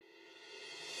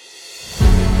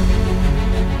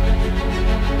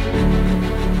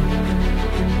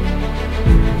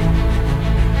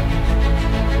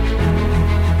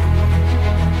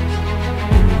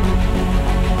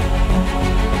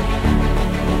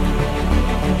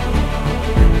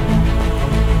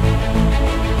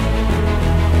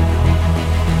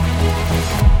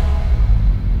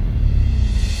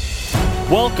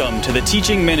Welcome to the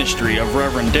teaching ministry of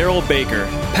Reverend Daryl Baker,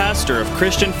 pastor of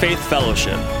Christian Faith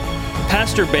Fellowship.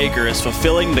 Pastor Baker is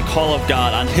fulfilling the call of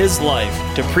God on his life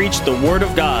to preach the Word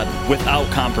of God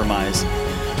without compromise,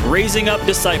 raising up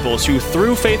disciples who,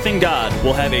 through faith in God,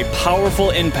 will have a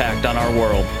powerful impact on our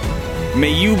world.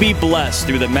 May you be blessed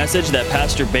through the message that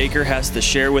Pastor Baker has to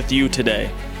share with you today.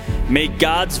 May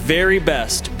God's very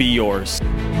best be yours.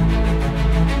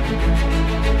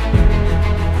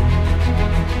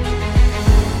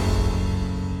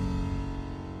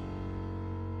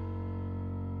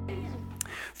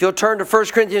 If you'll turn to 1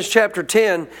 Corinthians chapter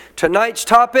 10, tonight's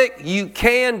topic, you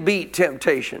can beat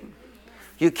temptation.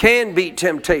 You can beat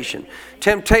temptation.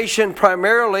 Temptation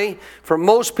primarily, for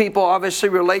most people, obviously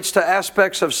relates to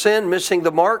aspects of sin, missing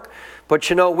the mark. But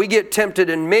you know, we get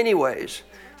tempted in many ways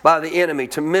by the enemy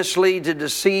to mislead, to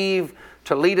deceive,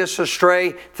 to lead us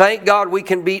astray. Thank God we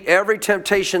can beat every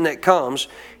temptation that comes.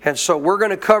 And so we're going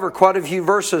to cover quite a few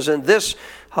verses in this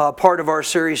part of our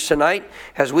series tonight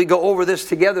as we go over this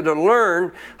together to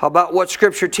learn about what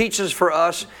Scripture teaches for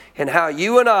us and how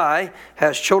you and I,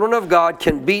 as children of God,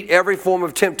 can beat every form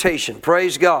of temptation.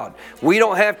 Praise God. We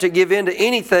don't have to give in to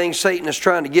anything Satan is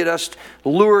trying to get us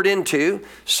lured into,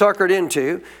 suckered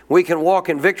into. We can walk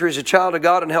in victory as a child of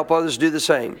God and help others do the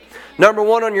same. Number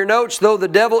one on your notes, though the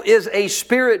devil is a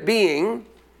spirit being,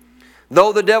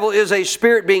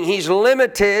 he's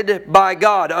limited by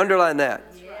God. Underline that.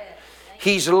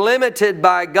 He's limited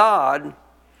by God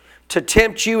to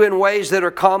tempt you in ways that are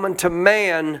common to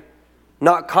man,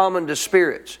 not common to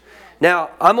spirits. Now,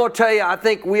 I'm going to tell you, I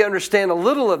think we understand a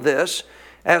little of this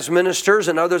as ministers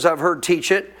and others I've heard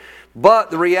teach it. But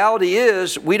the reality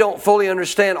is we don't fully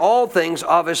understand all things,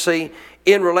 obviously,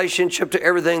 in relationship to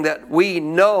everything that we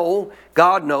know,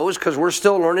 God knows, because we're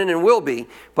still learning and will be.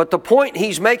 But the point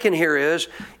he's making here is,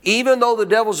 even though the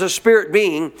devil's a spirit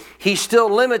being, he's still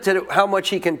limited at how much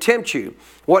he can tempt you.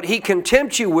 What he can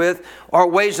tempt you with are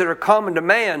ways that are common to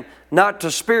man, not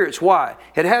to spirits. Why?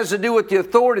 It has to do with the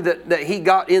authority that he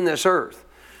got in this earth.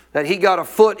 That he got a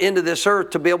foot into this earth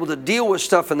to be able to deal with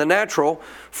stuff in the natural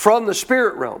from the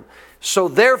spirit realm. So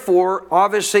therefore,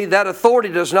 obviously, that authority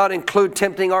does not include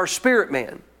tempting our spirit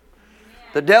man.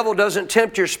 The devil doesn't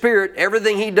tempt your spirit.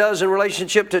 Everything he does in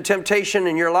relationship to temptation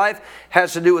in your life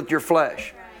has to do with your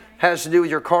flesh. Has to do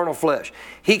with your carnal flesh.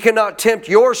 He cannot tempt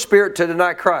your spirit to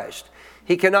deny Christ.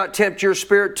 He cannot tempt your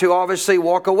spirit to obviously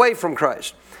walk away from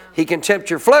Christ. He can tempt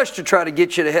your flesh to try to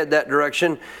get you to head that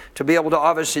direction, to be able to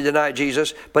obviously deny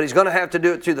Jesus, but he's going to have to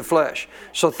do it through the flesh.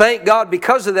 So thank God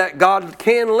because of that, God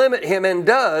can limit him and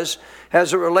does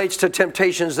as it relates to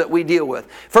temptations that we deal with.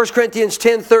 1 Corinthians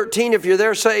 10:13, if you're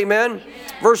there, say amen. Amen.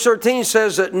 Verse 13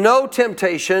 says that no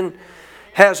temptation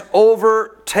has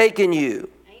overtaken you,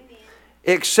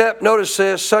 except, notice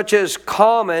this, such as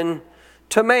common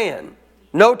to man.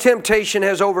 No temptation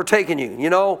has overtaken you. You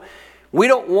know, we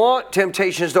don't want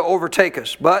temptations to overtake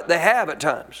us, but they have at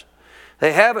times.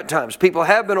 They have at times. People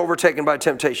have been overtaken by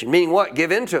temptation, meaning what?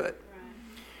 Give in to it.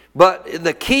 But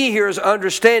the key here is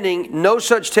understanding no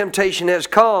such temptation has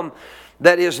come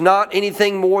that is not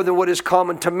anything more than what is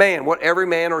common to man, what every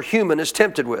man or human is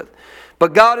tempted with.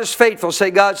 But God is faithful.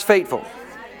 Say, God's faithful.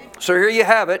 So here you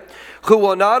have it. Who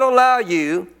will not allow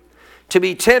you to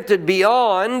be tempted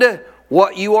beyond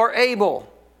what you are able.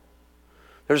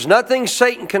 There's nothing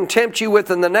Satan can tempt you with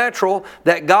in the natural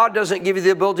that God doesn't give you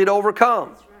the ability to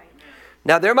overcome.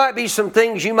 Now, there might be some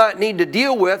things you might need to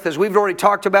deal with, as we've already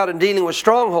talked about in dealing with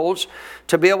strongholds,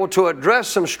 to be able to address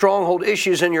some stronghold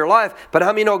issues in your life. But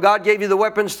how many know God gave you the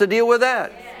weapons to deal with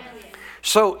that?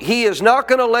 So He is not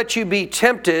going to let you be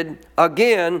tempted,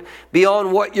 again,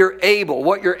 beyond what you're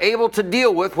able to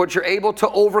deal with, what you're able to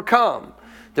overcome.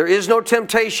 There is no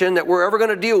temptation that we're ever going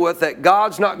to deal with that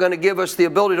God's not going to give us the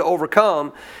ability to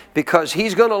overcome, because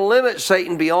He's going to limit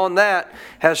Satan beyond that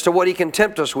as to what he can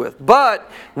tempt us with. But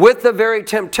with the very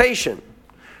temptation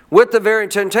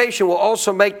will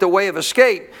also make the way of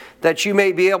escape that you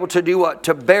may be able to do what?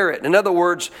 To bear it. In other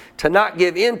words, to not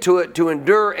give into it, to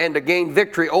endure and to gain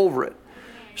victory over it.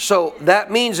 So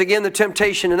that means, again, the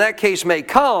temptation in that case may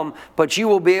come, but you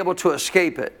will be able to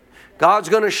escape it. God's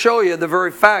going to show you the very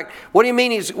fact. What do you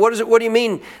mean? What do you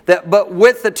mean that? But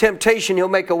with the temptation, He'll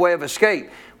make a way of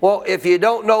escape. Well, if you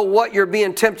don't know what you're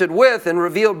being tempted with and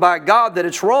revealed by God that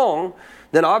it's wrong,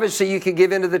 then obviously you can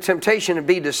give into the temptation and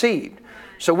be deceived.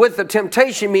 So with the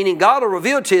temptation, meaning God will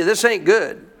reveal to you, this ain't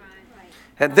good.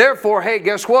 And therefore, hey,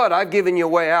 guess what? I've given you a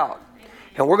way out.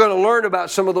 And we're going to learn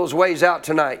about some of those ways out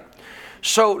tonight.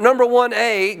 So number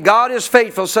 1A, God is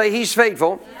faithful. Say, He's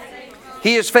faithful.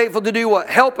 He is faithful to do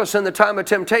what? Help us in the time of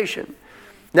temptation.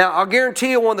 Now, I'll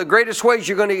guarantee you one of the greatest ways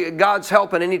you're going to get God's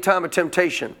help in any time of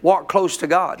temptation. Walk close to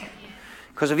God.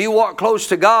 Because if you walk close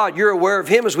to God, you're aware of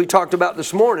Him as we talked about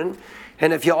this morning.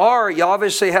 And if you are, you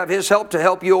obviously have His help to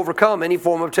help you overcome any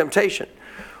form of temptation.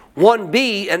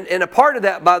 1B, and a part of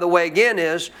that, by the way, again,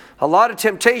 is a lot of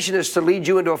temptation is to lead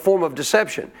you into a form of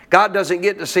deception. God doesn't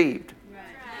get deceived.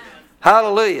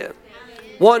 Hallelujah.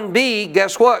 1B,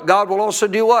 guess what? God will also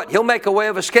do what? He'll make a way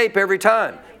of escape every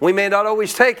time. We may not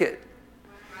always take it,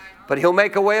 but He'll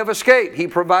make a way of escape. He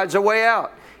provides a way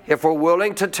out. If we're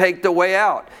willing to take the way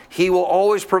out, He will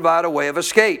always provide a way of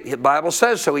escape. The Bible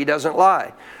says so. He doesn't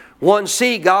lie.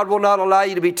 1C, God will not allow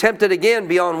you to be tempted again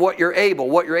beyond what you're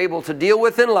able to deal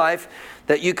with in life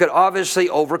that you could obviously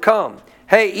overcome.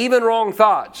 Hey, even wrong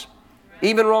thoughts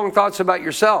about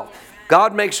yourself.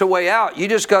 God makes a way out. You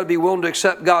just got to be willing to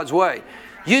accept God's way.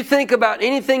 You think about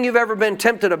anything you've ever been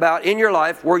tempted about in your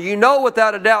life where you know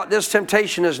without a doubt this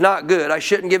temptation is not good. I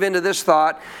shouldn't give in to this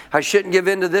thought. I shouldn't give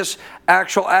in to this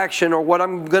actual action or what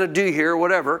I'm going to do here or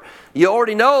whatever. You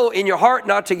already know in your heart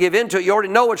not to give in to it. You already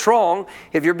know it's wrong.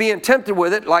 If you're being tempted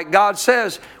with it, like God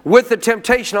says, with the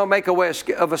temptation I'll make a way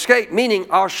of escape, meaning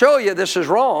I'll show you this is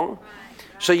wrong.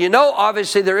 So you know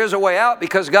obviously there is a way out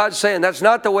because God's saying that's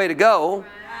not the way to go.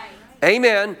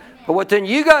 Amen. But what then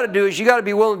you got to do is you got to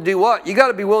be willing to do what? You got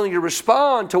to be willing to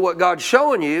respond to what God's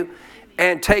showing you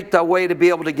and take the way to be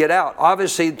able to get out.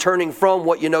 Obviously turning from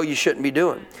what you know you shouldn't be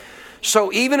doing.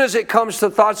 So even as it comes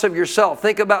to thoughts of yourself,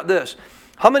 think about this.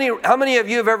 How many of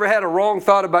you have ever had a wrong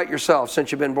thought about yourself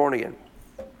since you've been born again?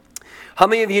 How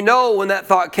many of you know when that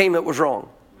thought came it was wrong?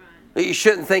 That you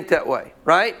shouldn't think that way,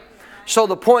 right? So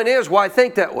the point is, why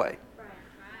think that way?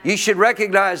 You should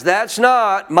recognize that's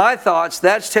not my thoughts.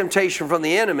 That's temptation from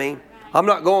the enemy. I'm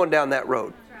not going down that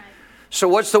road. So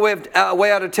what's the way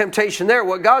out of temptation there?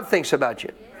 What God thinks about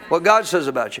you. What God says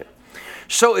about you.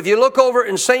 So if you look over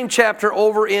in same chapter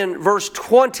over in verse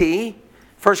 20,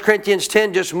 1 Corinthians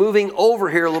 10, just moving over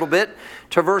here a little bit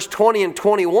to verse 20 and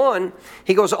 21,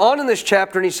 he goes on in this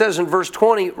chapter and he says in verse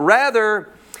 20, rather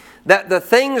that the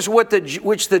things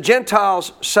which the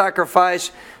Gentiles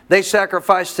sacrifice, they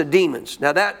sacrifice to demons.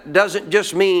 Now that doesn't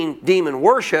just mean demon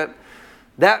worship.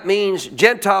 That means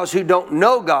Gentiles who don't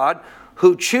know God,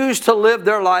 who choose to live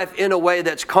their life in a way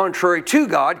that's contrary to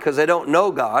God because they don't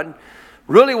know God.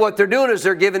 Really what they're doing is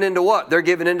they're giving into what? They're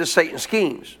giving into Satan's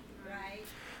schemes. Right.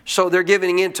 So they're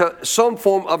giving into some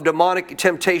form of demonic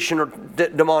temptation or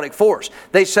demonic force.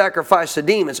 They sacrifice to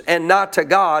demons and not to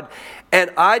God.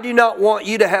 And I do not want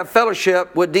you to have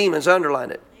fellowship with demons.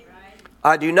 Underline it.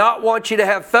 I do not want you to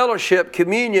have fellowship,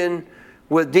 communion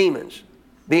with demons.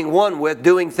 Being one with,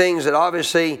 doing things that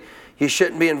obviously you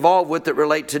shouldn't be involved with that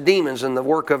relate to demons and the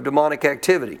work of demonic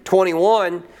activity.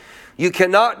 21, you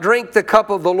cannot drink the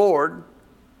cup of the Lord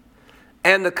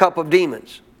and the cup of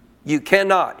demons. You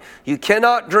cannot. You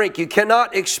cannot drink. You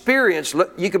cannot experience.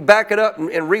 You can back it up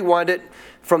and rewind it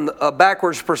from a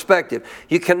backwards perspective.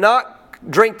 You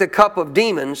cannot drink the cup of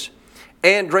demons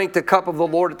and drink the cup of the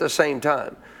Lord at the same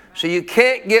time. So you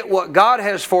can't get what God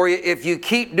has for you if you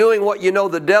keep doing what you know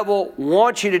the devil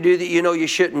wants you to do that you know you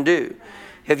shouldn't do.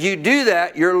 If you do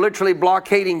that, you're literally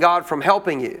blockading God from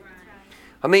helping you.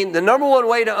 I mean, the number one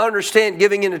way to understand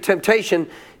giving into temptation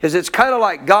is it's kind of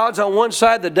like God's on one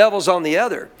side, the devil's on the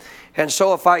other. And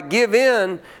so if I give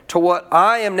in to what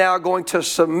I am now going to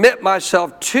submit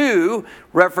myself to,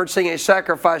 referencing a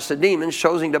sacrifice to demons,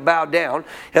 choosing to bow down.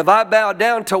 If I bow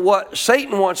down to what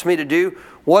Satan wants me to do,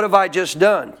 what have I just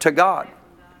done to God?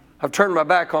 I've turned my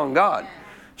back on God.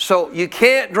 So you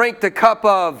can't drink the cup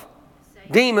of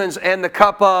demons and the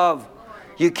cup of...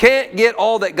 You can't get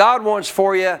all that God wants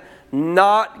for you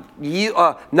not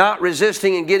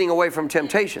resisting and getting away from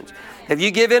temptations. If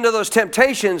you give in to those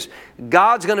temptations,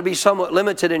 God's going to be somewhat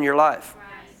limited in your life.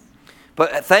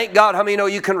 But thank God, how many know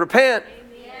you can repent,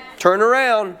 turn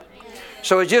around.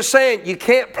 So it's just saying you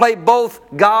can't play both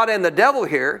God and the devil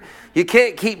here. You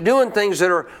can't keep doing things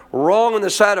that are wrong in the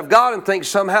sight of God and think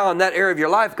somehow in that area of your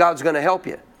life God's going to help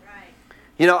you.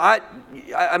 You know,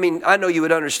 I mean, I know you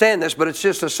would understand this, but it's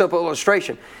just a simple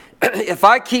illustration. If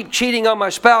I keep cheating on my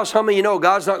spouse, how many of you know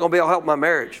God's not going to be able to help my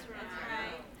marriage?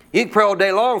 You can pray all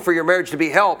day long for your marriage to be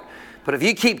helped, but if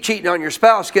you keep cheating on your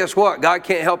spouse, guess what? God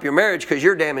can't help your marriage because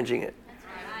you're damaging it.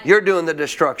 You're doing the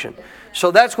destruction.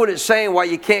 So that's what it's saying, why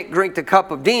you can't drink the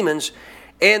cup of demons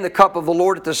and the cup of the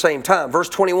Lord at the same time. Verse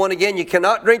 21 again, you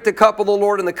cannot drink the cup of the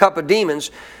Lord and the cup of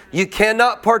demons. You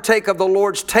cannot partake of the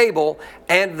Lord's table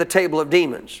and the table of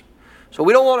demons. So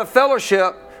we don't want to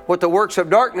fellowship with the works of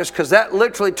darkness because that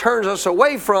literally turns us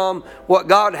away from what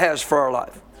God has for our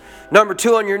life. Number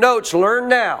 2 on your notes, learn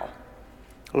now.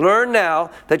 Learn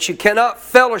now that you cannot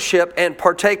fellowship and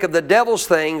partake of the devil's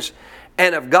things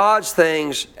and of God's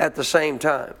things at the same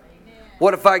time.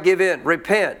 What if I give in?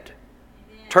 Repent.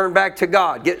 Turn back to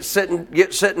God. Get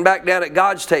sitting back down at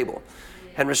God's table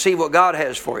and receive what God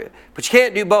has for you. But you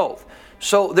can't do both.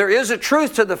 So there is a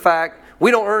truth to the fact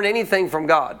we don't earn anything from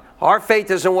God. Our faith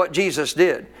is in what Jesus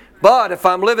did. But if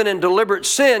I'm living in deliberate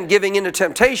sin, giving into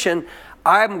temptation,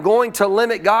 I'm going to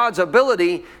limit God's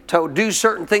ability to do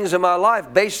certain things in my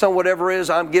life based on whatever it is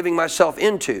I'm giving myself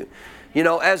into. You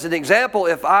know, as an example,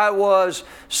 if I was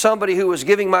somebody who was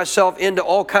giving myself into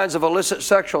all kinds of illicit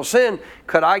sexual sin,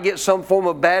 could I get some form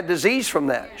of bad disease from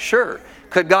that? Sure.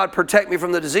 Could God protect me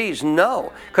from the disease?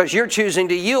 No, because you're choosing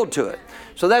to yield to it.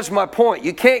 So that's my point.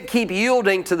 You can't keep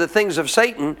yielding to the things of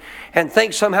Satan and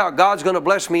think somehow God's going to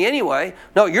bless me anyway.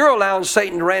 No, you're allowing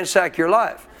Satan to ransack your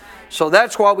life. So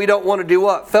that's why we don't want to do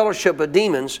what? Fellowship with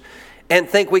demons and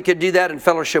think we could do that in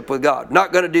fellowship with God.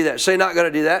 Not going to do that. Say not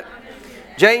going to do that.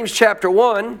 James chapter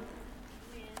 1.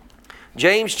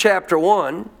 James chapter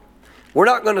 1. We're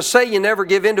not going to say you never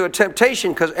give in to a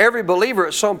temptation, because every believer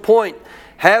at some point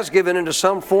has given into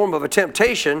some form of a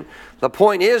temptation. The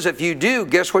point is, if you do,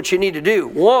 guess what you need to do?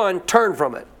 1, turn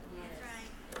from it.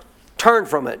 Turn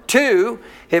from it. 2,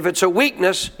 if it's a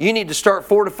weakness, you need to start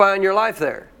fortifying your life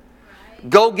there.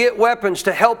 Go get weapons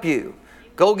to help you.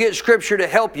 Go get Scripture to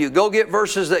help you. Go get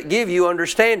verses that give you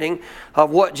understanding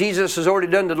of what Jesus has already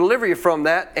done to deliver you from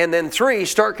that. And then 3,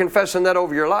 start confessing that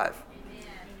over your life.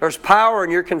 There's power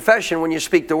in your confession when you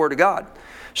speak the Word of God.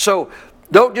 So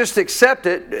don't just accept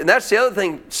it. And that's the other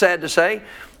thing, sad to say.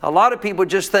 A lot of people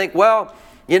just think, well,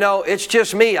 you know, it's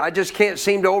just me. I just can't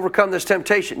seem to overcome this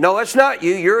temptation. No, it's not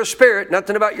you. You're a spirit.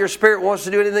 Nothing about your spirit wants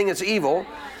to do anything that's evil.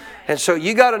 And so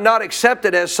you got to not accept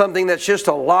it as something that's just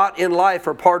a lot in life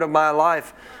or part of my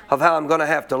life of how I'm going to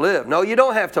have to live. No, you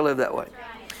don't have to live that way.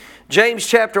 James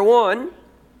chapter 1.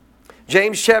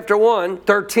 James chapter 1,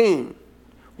 13.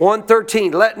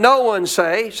 1:13. Let no one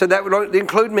say, so that would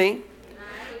include me.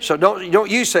 So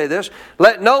don't you say this.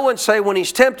 Let no one say when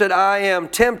he's tempted, I am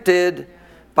tempted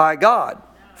by God.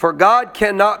 For God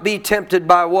cannot be tempted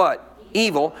by what?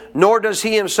 Evil. Nor does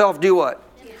He Himself do what?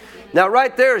 Now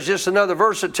right there is just another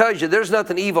verse that tells you there's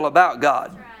nothing evil about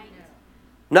God.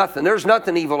 Nothing. There's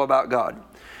nothing evil about God.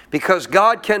 Because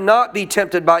God cannot be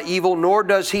tempted by evil, nor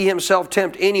does He Himself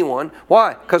tempt anyone.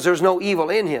 Why? Because there's no evil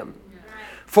in Him.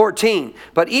 14.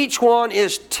 But each one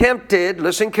is tempted,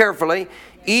 listen carefully,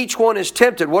 each one is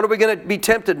tempted. What are we going to be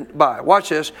tempted by? Watch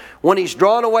this. When he's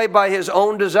drawn away by his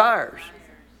own desires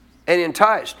and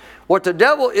enticed. What the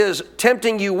devil is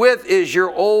tempting you with is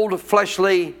your old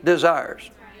fleshly desires.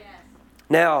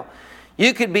 Now,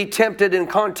 you could be tempted in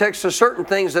context of certain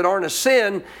things that aren't a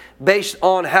sin based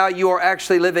on how you are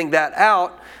actually living that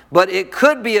out. But it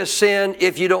could be a sin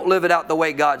if you don't live it out the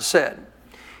way God said.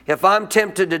 If I'm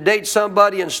tempted to date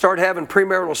somebody and start having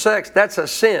premarital sex, that's a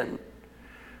sin.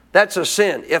 That's a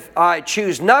sin. If I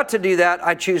choose not to do that,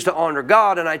 I choose to honor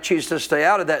God and I choose to stay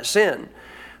out of that sin.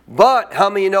 But how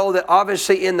many of you know that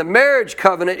obviously in the marriage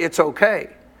covenant, it's okay?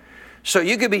 So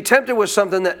you could be tempted with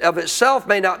something that of itself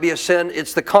may not be a sin.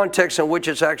 It's the context in which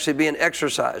it's actually being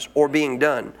exercised or being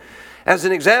done. As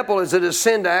an example, is it a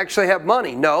sin to actually have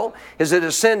money? No. Is it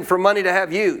a sin for money to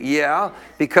have you? Yeah,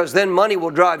 because then money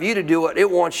will drive you to do what it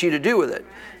wants you to do with it.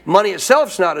 Money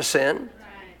itself's not a sin,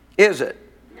 is it?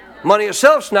 Money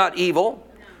itself's not evil.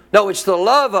 No, it's the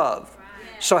love of.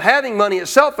 So having money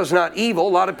itself is not evil. A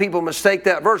lot of people mistake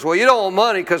that verse. Well, you don't want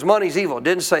money because money's evil. It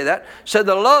didn't say that. It said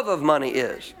the love of money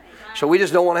is. So we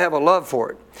just don't want to have a love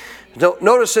for it.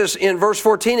 Notice this in verse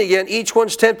 14 again. Each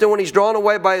one's tempted when he's drawn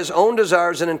away by his own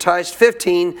desires and enticed.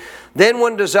 15. Then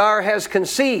when desire has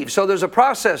conceived. So there's a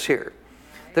process here.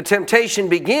 The temptation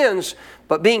begins,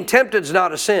 but being tempted is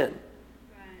not a sin.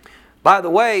 By the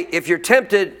way, if you're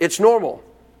tempted, it's normal.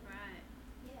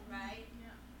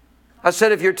 I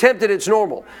said if you're tempted, it's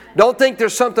normal. Don't think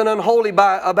there's something unholy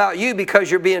about you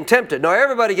because you're being tempted. No,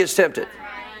 everybody gets tempted.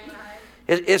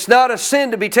 It's not a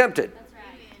sin to be tempted.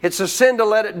 It's a sin to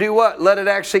let it do what? Let it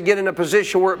actually get in a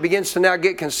position where it begins to now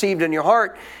get conceived in your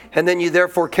heart, and then you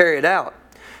therefore carry it out.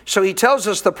 So he tells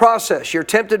us the process. You're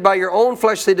tempted by your own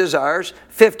fleshly desires.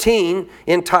 15,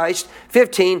 enticed.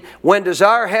 15, when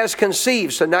desire has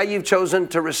conceived. So now you've chosen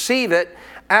to receive it,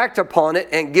 act upon it,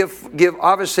 and give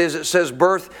obviously, as it says,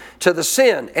 birth to the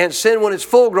sin. And sin, when it's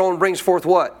full grown, brings forth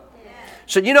what? Yes.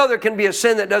 So you know there can be a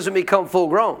sin that doesn't become full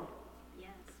grown. Yes.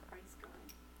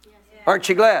 Aren't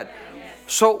you glad? Yes.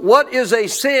 So what is a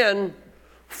sin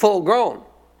full grown?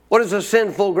 What is a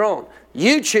sin full grown?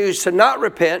 You choose to not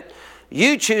repent.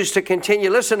 You choose to continue,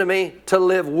 listen to me, to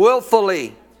live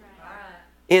willfully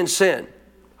in sin.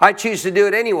 I choose to do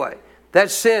it anyway. That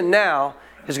sin now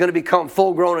is going to become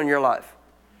full grown in your life.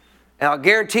 And I'll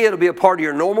guarantee it'll be a part of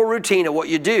your normal routine of what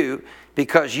you do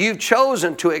because you've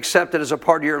chosen to accept it as a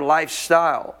part of your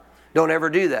lifestyle. Don't ever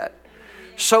do that.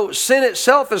 So sin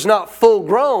itself is not full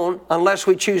grown unless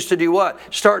we choose to do what?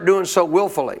 Start doing so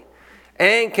willfully.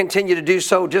 And continue to do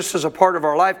so just as a part of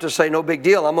our life to say, no big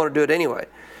deal, I'm going to do it anyway.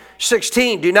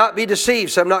 16, do not be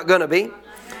deceived. So I'm not going to be.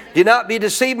 Do not be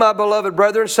deceived, my beloved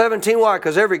brethren. 17, why?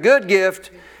 Because every good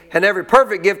gift and every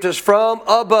perfect gift is from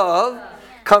above,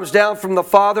 comes down from the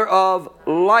Father of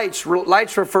lights.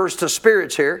 Lights refers to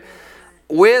spirits here.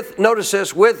 Notice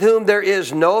this, with whom there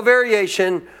is no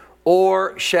variation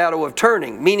or shadow of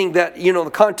turning. Meaning that, the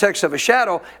context of a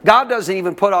shadow, God doesn't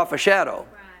even put off a shadow.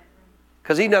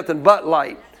 Because He's nothing but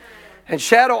light. And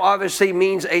shadow obviously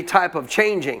means a type of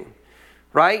changing.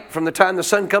 Right? From the time the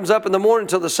sun comes up in the morning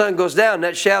until the sun goes down,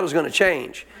 that shadow's going to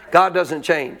change. God doesn't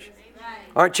change.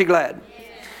 Aren't you glad?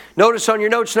 Notice on your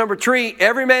notes number 3,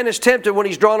 every man is tempted when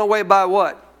he's drawn away by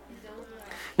what?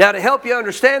 Now, to help you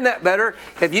understand that better,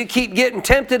 if you keep getting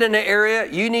tempted in the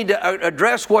area, you need to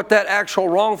address what that actual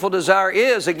wrongful desire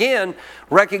is. Again,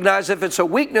 recognize if it's a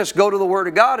weakness, go to the Word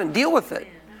of God and deal with it.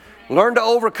 Learn to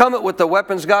overcome it with the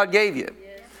weapons God gave you.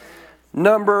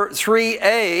 Number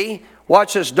 3A,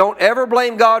 watch this. Don't ever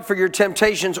blame God for your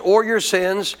temptations or your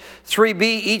sins. 3B,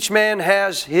 each man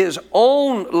has his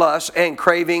own lusts and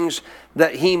cravings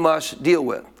that he must deal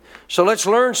with. So let's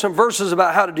learn some verses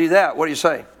about how to do that. What do you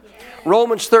say?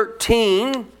 Romans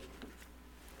 13.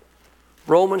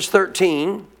 Romans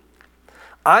 13.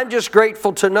 I'm just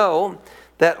grateful to know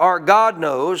that our God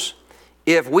knows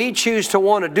if we choose to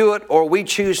want to do it or we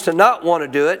choose to not want to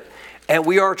do it, and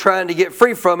we are trying to get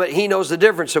free from it, He knows the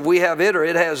difference if we have it or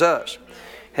it has us.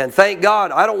 And thank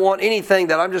God, I don't want anything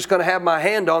that I'm just going to have my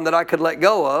hand on that I could let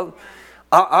go of.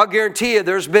 I'll guarantee you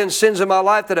there's been sins in my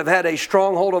life that have had a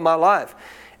strong hold on my life.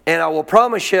 And I will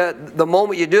promise you, the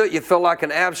moment you do it, you feel like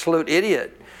an absolute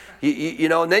idiot.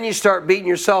 And then you start beating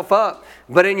yourself up.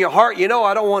 But in your heart, I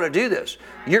don't want to do this.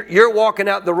 You're walking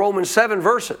out the Romans 7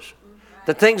 verses.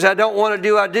 The things I don't want to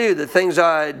do, I do. The things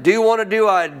I do want to do,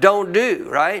 I don't do,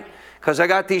 right? Because I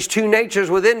got these two natures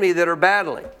within me that are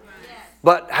battling.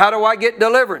 But how do I get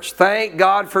deliverance? Thank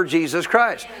God for Jesus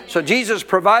Christ. So Jesus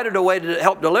provided a way to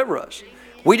help deliver us.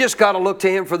 We just got to look to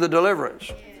Him for the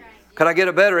deliverance. Could I get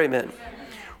a better amen?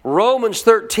 Romans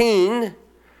 13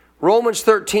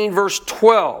 verse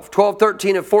 12,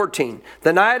 13 and 14.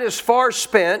 The night is far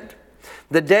spent,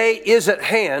 the day is at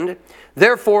hand.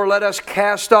 Therefore let us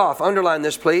cast off, underline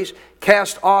this please,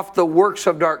 cast off the works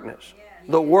of darkness.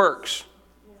 The works.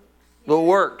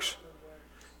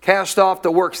 Cast off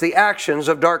the works, the actions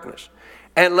of darkness.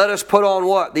 And let us put on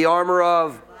what? The armor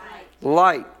of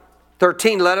light.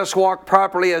 13, let us walk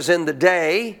properly as in the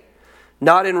day,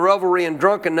 not in revelry and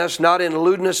drunkenness, not in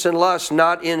lewdness and lust,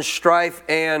 not in strife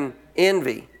and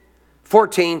envy.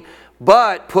 14,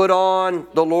 but put on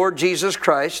the Lord Jesus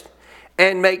Christ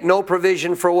and make no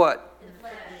provision for what?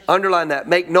 Underline that.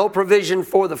 Make no provision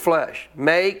for the flesh.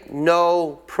 Make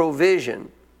no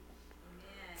provision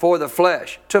for the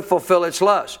flesh to fulfill its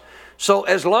lust. So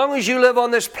as long as you live on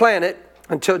this planet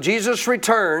until Jesus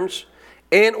returns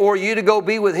and or you to go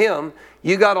be with Him,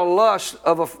 you got a lust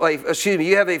of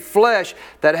you have a flesh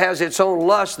that has its own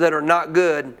lusts that are not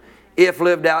good if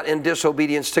lived out in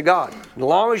disobedience to God. As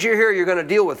long as you're here, you're going to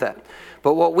deal with that.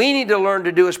 But what we need to learn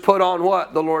to do is put on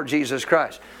what? The Lord Jesus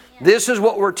Christ. This is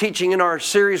what we're teaching in our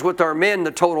series with our men,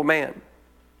 the total man.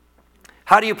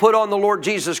 How do you put on the Lord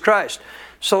Jesus Christ?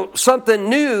 So something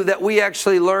new that we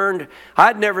actually learned,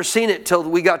 I'd never seen it till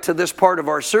we got to this part of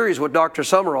our series with Dr.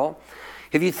 Summerall.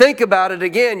 If you think about it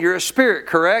again, you're a spirit,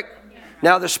 correct?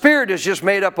 Now the spirit is just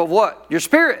made up of what? Your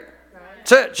spirit.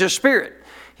 That's it, just spirit.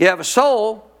 You have a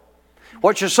soul.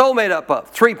 What's your soul made up of?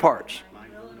 3 parts.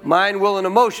 Mind, will, and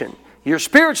emotion. Your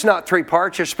spirit's not 3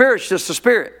 parts. Your spirit's just a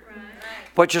spirit.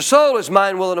 But your soul is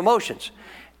mind, will, and emotions.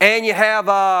 And you have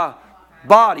a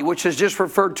body, which is just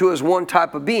referred to as one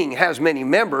type of being. It has many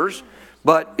members,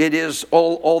 but it is,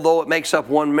 although it makes up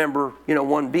one member,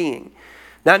 one being.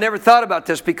 Now, I never thought about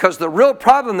this because the real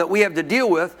problem that we have to deal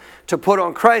with to put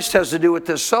on Christ has to do with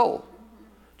this soul.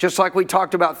 Just like we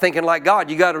talked about thinking like God,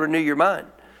 you got to renew your mind.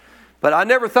 But I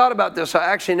never thought about this. I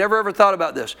actually never ever thought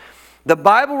about this. The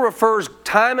Bible refers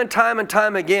time and time and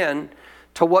time again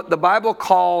to what the Bible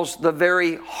calls the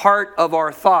very heart of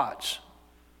our thoughts.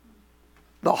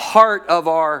 The heart of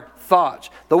our thoughts.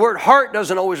 The word heart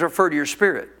doesn't always refer to your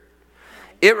spirit.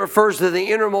 It refers to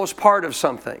the innermost part of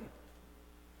something.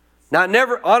 Now,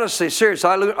 honestly, seriously,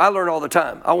 I learn all the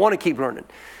time. I want to keep learning.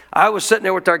 I was sitting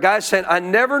there with our guys saying, I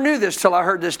never knew this till I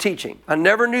heard this teaching. I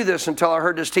never knew this until I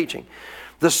heard this teaching.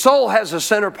 The soul has a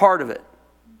center part of it.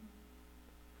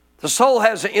 The soul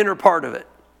has the inner part of it.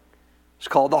 It's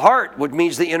called the heart, which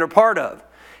means the inner part of.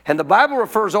 And the Bible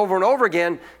refers over and over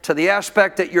again to the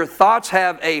aspect that your thoughts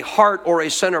have a heart or a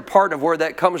center part of where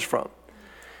that comes from.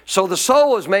 So the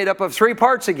soul is made up of three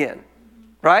parts again,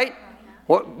 right?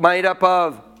 What made up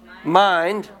of?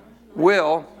 Mind,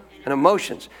 will, and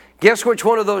emotions. Guess which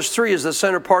one of those three is the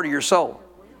center part of your soul?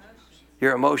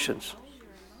 Your emotions.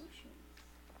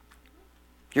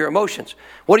 Your emotions.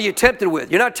 What are you tempted with?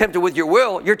 You're not tempted with your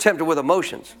will. You're tempted with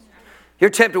emotions. You're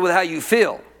tempted with how you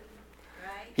feel.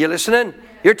 You listening?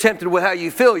 You're tempted with how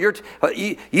you feel.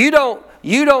 You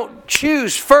don't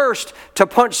choose first to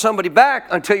punch somebody back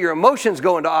until your emotions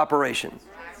go into operation.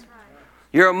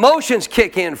 Your emotions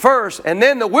kick in first, and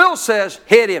then the will says,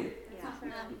 hit him.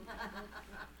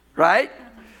 Right?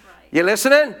 You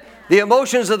listening? The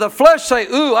emotions of the flesh say,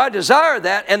 ooh, I desire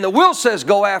that. And the will says,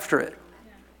 go after it.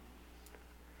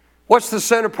 What's the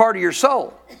center part of your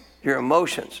soul? Your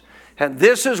emotions. And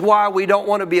this is why we don't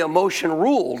want to be emotion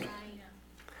ruled.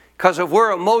 Because if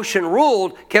we're emotion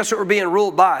ruled, guess what we're being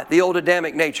ruled by? The old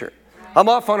Adamic nature. I'm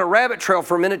off on a rabbit trail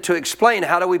for a minute to explain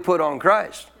how do we put on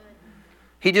Christ.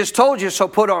 He just told you, so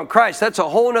put on Christ. That's a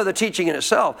whole other teaching in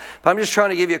itself. But I'm just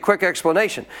trying to give you a quick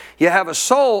explanation. You have a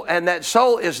soul, and that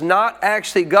soul is not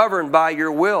actually governed by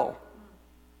your will.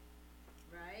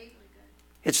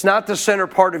 It's not the center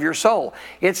part of your soul.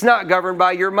 It's not governed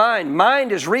by your mind.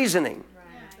 Mind is reasoning.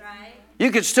 You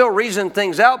could still reason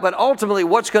things out, but ultimately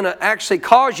what's going to actually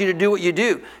cause you to do what you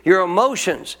do? Your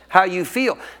emotions, how you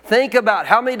feel. Think about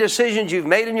how many decisions you've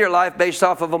made in your life based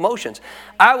off of emotions.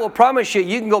 I will promise you,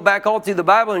 you can go back all through the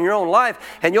Bible in your own life,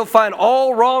 and you'll find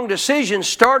all wrong decisions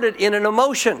started in an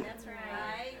emotion. That's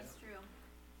right. That's true.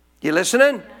 You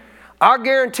listening? I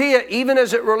guarantee you, even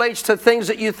as it relates to things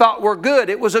that you thought were good,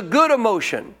 it was a good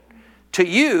emotion. To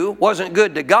you, wasn't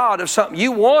good to God. Of something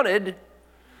you wanted,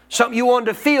 something you wanted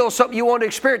to feel, something you wanted to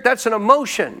experience, that's an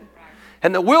emotion.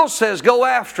 And the will says, go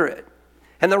after it.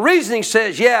 And the reasoning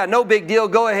says, yeah, no big deal,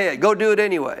 go ahead, go do it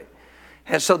anyway.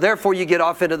 And so therefore you get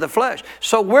off into the flesh.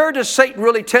 So where does Satan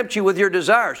really tempt you with your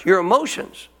desires? Your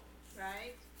emotions.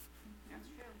 Right. That's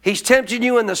true. He's tempting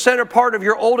you in the center part of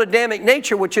your old Adamic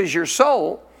nature, which is your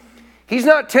soul. He's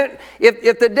not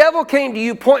if the devil came to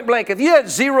you point blank, if you had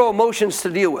zero emotions to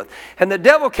deal with, and the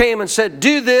devil came and said,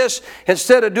 do this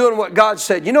instead of doing what God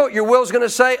said, you know what your will's going to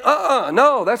say?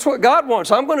 No, that's what God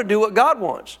wants. I'm going to do what God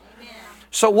wants. Amen.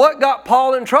 So what got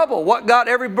Paul in trouble? What got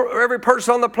every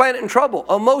person on the planet in trouble?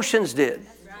 Emotions did.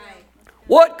 Right.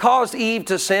 What caused Eve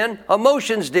to sin?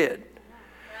 Emotions did.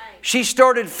 She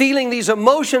started feeling these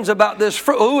emotions about this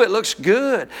fruit. Oh, it looks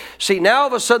good. See, now all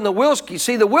of a sudden the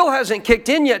will hasn't kicked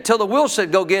in yet till the will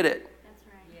said, go get it. That's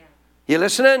right. Yeah. You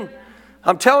listening?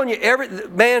 I'm telling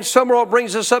you, Summerall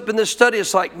brings this up in this study.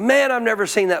 It's like, man, I've never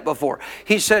seen that before.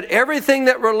 He said everything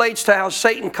that relates to how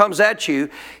Satan comes at you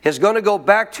is going to go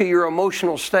back to your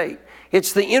emotional state.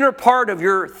 It's the inner part of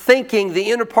your thinking,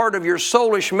 the inner part of your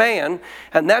soulish man,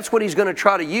 and that's what he's going to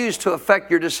try to use to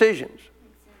affect your decisions.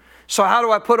 So how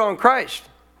do I put on Christ?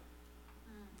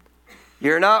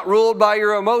 You're not ruled by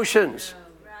your emotions.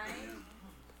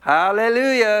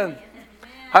 Hallelujah.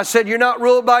 I said you're not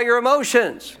ruled by your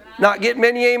emotions. Not getting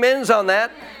many amens on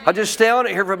that. I'll just stay on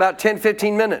it here for about 10,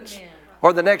 15 minutes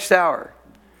or the next hour.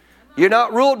 You're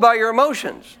not ruled by your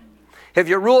emotions. If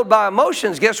you're ruled by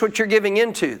emotions, guess what you're giving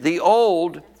into? The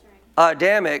old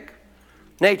Adamic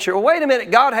nature. Well, wait a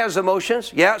minute. God has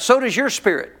emotions. Yeah, so does your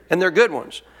spirit, and they're good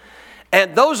ones.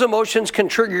 And those emotions can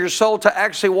trigger your soul to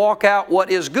actually walk out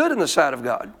what is good in the sight of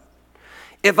God.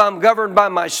 If I'm governed by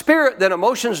my spirit, then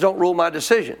emotions don't rule my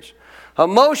decisions.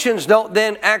 Emotions don't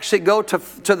then actually go to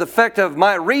the effect of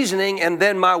my reasoning and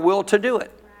then my will to do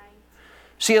it.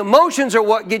 See, emotions are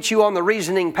what gets you on the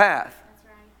reasoning path.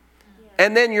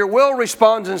 And then your will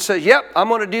responds and says, yep, I'm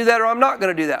going to do that or I'm not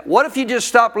going to do that. What if you just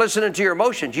stop listening to your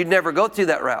emotions? You'd never go through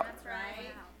that route.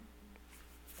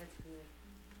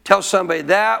 Tell somebody,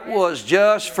 that was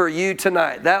just for you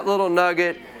tonight. That little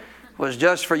nugget was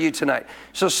just for you tonight.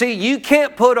 So see, you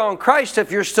can't put on Christ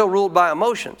if you're still ruled by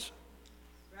emotions.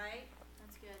 Right?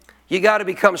 That's good. You got to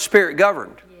become spirit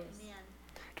governed. Yes.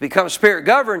 To become spirit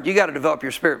governed, you got to develop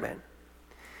your spirit man.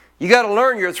 You got to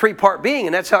learn you're a three-part being,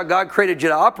 and that's how God created you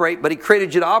to operate. But He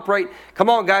created you to operate. Come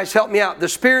on, guys, help me out. The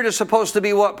spirit is supposed to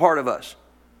be what part of us?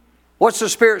 What's the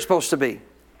spirit supposed to be?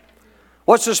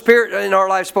 What's the spirit in our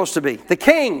life supposed to be? The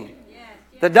king,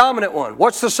 the dominant one.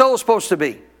 What's the soul supposed to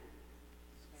be?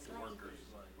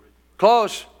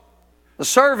 Close. The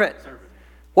servant.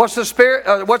 What's the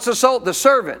spirit? What's the soul? The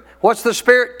servant. What's the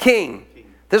spirit? King.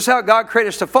 This is how God created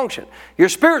us to function. Your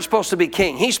spirit's supposed to be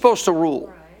king. He's supposed to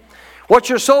rule. What's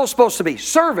your soul supposed to be?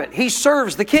 Servant. He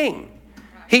serves the king.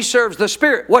 He serves the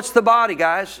spirit. What's the body,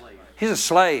 guys? He's a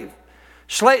slave.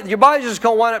 Your body's just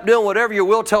going to wind up doing whatever your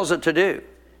will tells it to do.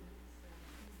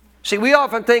 See, we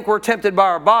often think we're tempted by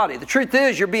our body. The truth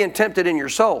is, you're being tempted in your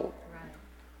soul.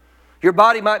 Your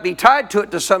body might be tied to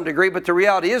it to some degree, but the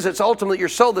reality is it's ultimately your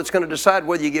soul that's going to decide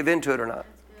whether you give in to it or not.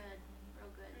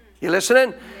 You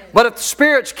listening? But if the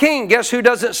spirit's king, guess who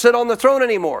doesn't sit on the throne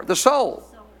anymore? The soul.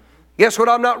 Guess what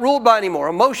I'm not ruled by anymore?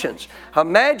 Emotions.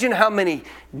 Imagine how many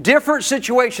different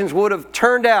situations would have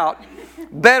turned out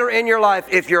better in your life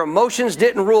if your emotions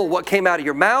didn't rule what came out of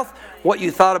your mouth, what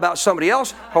you thought about somebody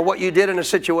else, or what you did in a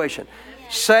situation.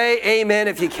 Say amen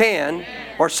if you can,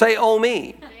 or say oh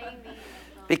me.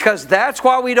 Because that's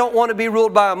why we don't want to be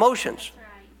ruled by emotions.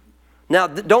 Now,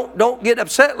 don't get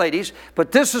upset, ladies,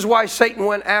 but this is why Satan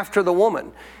went after the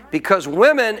woman. Because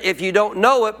women, if you don't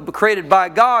know it, created by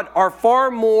God, are far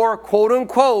more, quote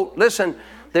unquote, listen,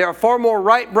 they are far more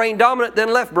right brain dominant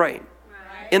than left brain.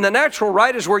 In the natural,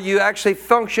 right is where you actually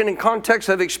function in context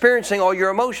of experiencing all your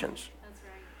emotions.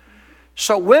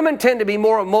 So women tend to be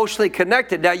more emotionally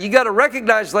connected. Now, you got to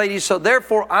recognize, ladies, so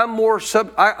therefore I'm more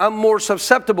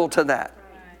susceptible to that.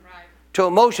 To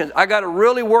emotions. I got to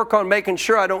really work on making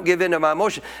sure I don't give in to my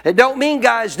emotions. It don't mean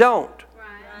guys don't.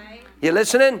 You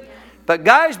listening? But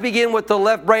guys begin with the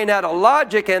left brain out of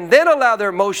logic and then allow their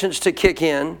emotions to kick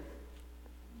in.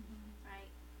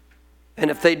 And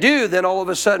if they do, then all of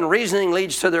a sudden reasoning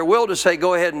leads to their will to say,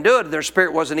 go ahead and do it. Their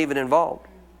spirit wasn't even involved.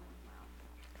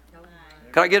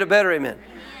 Can I get a better amen?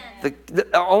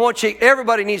 I want you,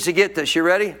 everybody needs to get this. You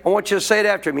ready? I want you to say it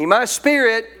after me. My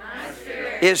spirit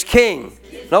is king.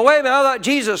 No, wait a minute. I thought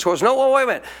Jesus was. No, wait a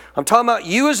minute. I'm talking about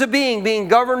you as a being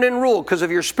governed and ruled. Because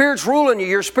if your spirit's ruling you,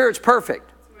 your spirit's perfect.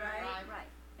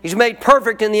 He's made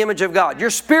perfect in the image of God. Your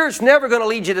spirit's never going to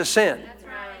lead you to sin.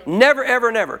 Never,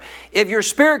 ever, never. If your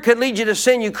spirit could lead you to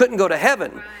sin, you couldn't go to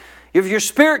heaven. If your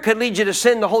spirit could lead you to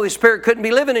sin, the Holy Spirit couldn't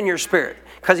be living in your spirit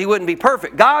because He wouldn't be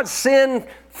perfect. God's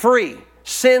sin-free,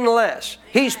 sinless.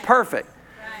 He's perfect.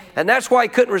 And that's why He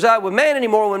couldn't reside with man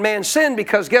anymore when man sinned,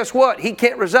 because guess what? He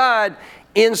can't reside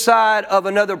inside of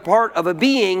another part of a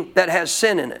being that has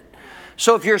sin in it.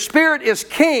 So if your spirit is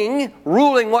king,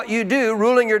 ruling what you do,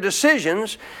 ruling your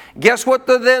decisions, guess what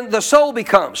then the soul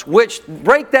becomes? Which,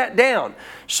 break that down.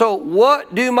 So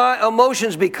what do my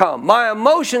emotions become? My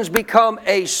emotions become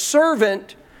a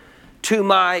servant to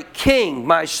my king,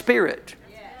 my spirit.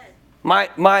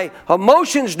 My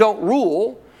emotions don't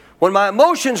rule. When my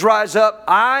emotions rise up,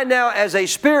 I now as a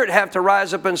spirit have to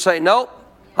rise up and say, nope,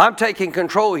 I'm taking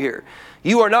control here.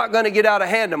 You are not going to get out of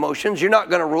hand, emotions. You're not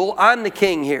going to rule. I'm the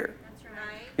king here.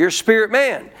 Your spirit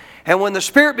man. And when the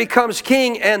spirit becomes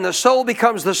king and the soul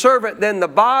becomes the servant, then the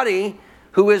body,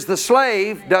 who is the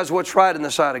slave, does what's right in the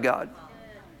sight of God.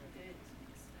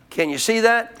 Can you see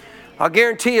that? I'll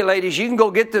guarantee you, ladies, you can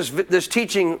go get this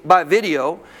teaching by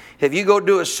video. If you go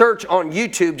do a search on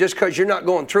YouTube, just because you're not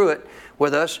going through it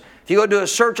with us, if you go do a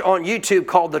search on YouTube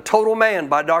called The Total Man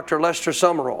by Dr. Lester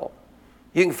Summerall,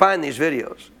 you can find these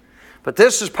videos. But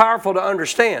this is powerful to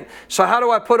understand. So how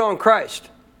do I put on Christ?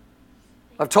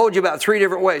 I've told you about 3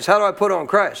 different ways. How do I put on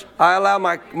Christ? I allow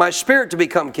my spirit to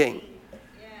become king.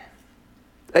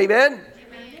 Amen?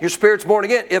 Your spirit's born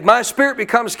again. If my spirit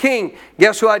becomes king,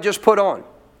 guess who I just put on?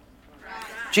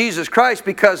 Jesus Christ,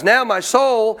 because now my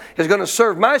soul is going to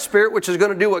serve my spirit, which is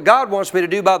going to do what God wants me to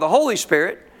do by the Holy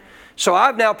Spirit. So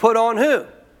I've now put on who?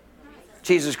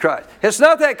 Jesus Christ. It's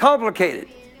not that complicated.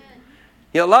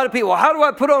 You know, a lot of people, well, how do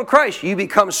I put on Christ? You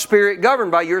become spirit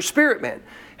governed by your spirit man.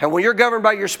 And when you're governed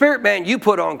by your spirit man, you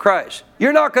put on Christ.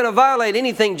 You're not going to violate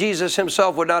anything Jesus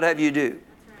Himself would not have you do.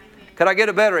 Could I get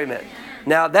a better amen?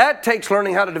 Now that takes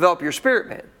learning how to develop your spirit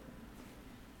man,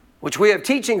 which we have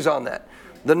teachings on that.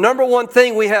 The number one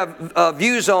thing we have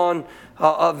views on,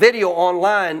 a video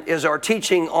online, is our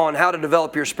teaching on how to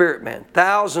develop your spirit man.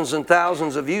 Thousands and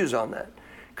thousands of views on that.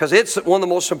 Because it's one of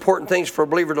the most important things for a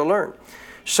believer to learn.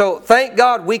 So thank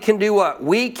God we can do what?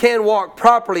 We can walk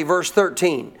properly, verse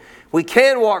 13. We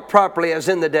can walk properly as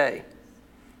in the day.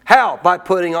 How? By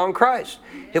putting on Christ.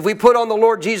 If we put on the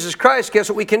Lord Jesus Christ, guess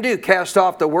what we can do? Cast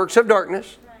off the works of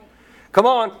darkness. Come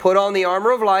on, put on the armor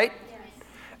of light.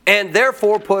 And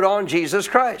therefore put on Jesus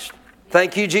Christ.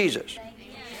 Thank you, Jesus.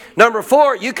 Number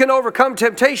 4, you can overcome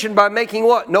temptation by making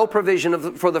what? No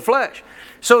provision for the flesh.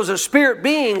 So as a spirit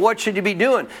being, what should you be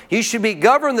doing? You should be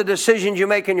governing the decisions you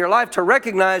make in your life to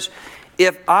recognize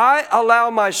if I allow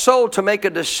my soul to make a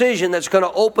decision that's going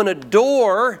to open a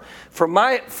door for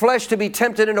my flesh to be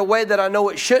tempted in a way that I know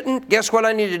it shouldn't, guess what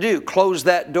I need to do? Close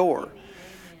that door.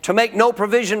 To make no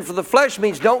provision for the flesh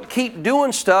means don't keep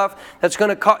doing stuff that's going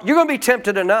to cause... You're going to be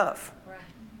tempted enough.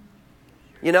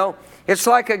 You know, it's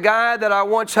like a guy that I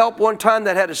once helped one time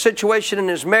that had a situation in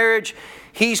his marriage.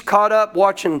 He's caught up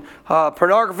watching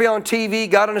pornography on TV,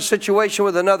 got in a situation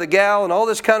with another gal and all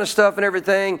this kind of stuff and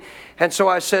everything. And so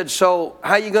I said, so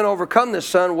how are you going to overcome this,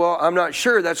 son? Well, I'm not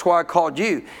sure. That's why I called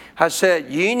you. I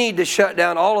said, you need to shut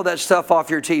down all of that stuff off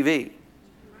your TV.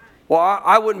 Well,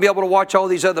 I wouldn't be able to watch all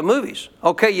these other movies.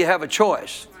 Okay, you have a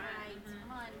choice.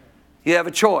 You have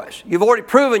a choice. You've already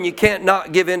proven you can't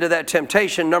not give in to that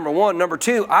temptation, number one. Number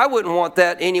two, I wouldn't want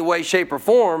that any way, shape, or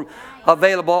form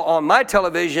available on my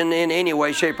television in any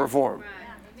way, shape, or form.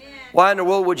 Why in the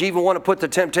world would you even want to put the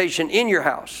temptation in your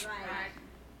house?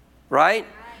 Right?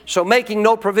 So making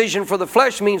no provision for the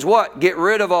flesh means what? Get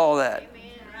rid of all that.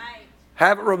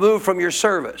 Have it removed from your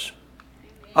service.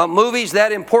 Movies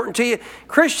that important to you?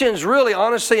 Christians really,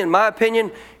 honestly, in my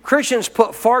opinion, Christians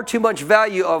put far too much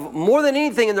value of more than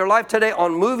anything in their life today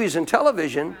on movies and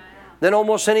television than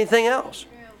almost anything else.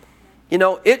 You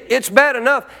know, it's bad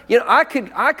enough. You know, I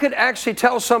could actually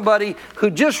tell somebody who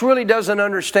just really doesn't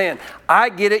understand. I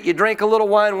get it. You drink a little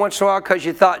wine once in a while because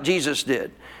you thought Jesus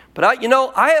did. But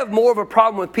I have more of a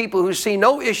problem with people who see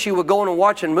no issue with going and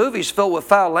watching movies filled with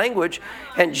foul language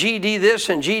and GD this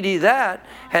and GD that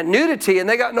and nudity, and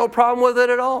they got no problem with it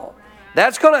at all.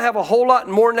 That's going to have a whole lot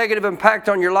more negative impact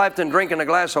on your life than drinking a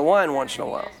glass of wine once in a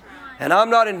while. And I'm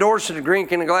not endorsing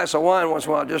drinking a glass of wine once in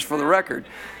a while, just for the record.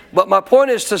 But my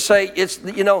point is to say,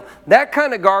 that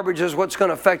kind of garbage is what's going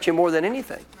to affect you more than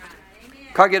anything.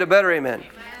 Can I get a better amen?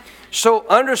 So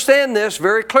understand this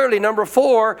very clearly. Number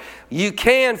 4, you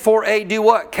can do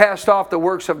what? Cast off the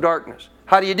works of darkness.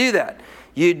 How do you do that?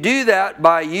 You do that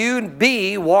by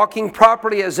walking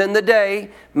properly as in the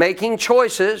day, making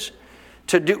choices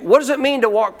to do. What does it mean to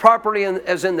walk properly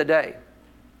as in the day?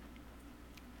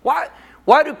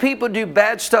 Why do people do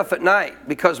bad stuff at night?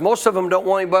 Because most of them don't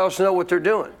want anybody else to know what they're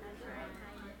doing.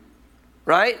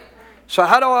 Right? So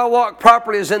how do I walk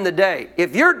properly as in the day?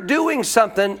 If you're doing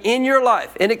something in your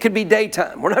life, and it could be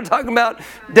daytime. We're not talking about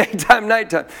daytime,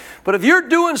 nighttime. But if you're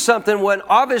doing something when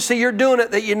obviously you're doing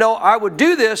it that I would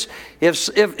do this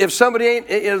if somebody ain't,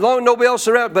 as long as nobody else is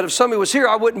around, but if somebody was here,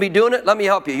 I wouldn't be doing it. Let me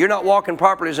help you. You're not walking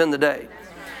properly as in the day.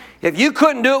 If you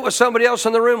couldn't do it with somebody else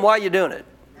in the room, why are you doing it?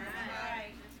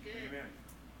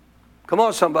 Come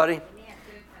on, somebody.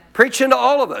 Preaching to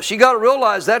all of us. You got to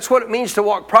realize that's what it means to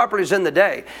walk properly as in the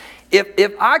day.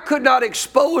 If I could not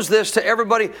expose this to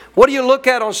everybody, what do you look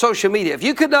at on social media? If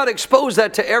you could not expose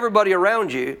that to everybody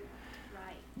around you,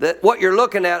 that what you're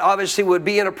looking at obviously would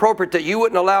be inappropriate, that you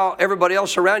wouldn't allow everybody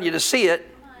else around you to see it.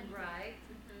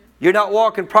 You're not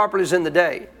walking properly as in the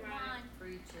day.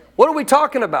 What are we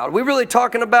talking about? Are we really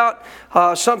talking about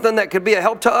something that could be a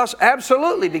help to us?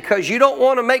 Absolutely, because you don't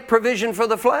want to make provision for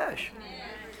the flesh.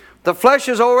 The flesh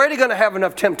is already going to have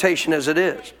enough temptation as it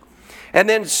is. And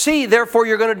then C, therefore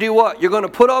you're going to do what? You're going to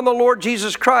put on the Lord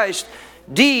Jesus Christ.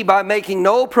 D, by making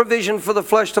no provision for the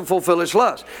flesh to fulfill its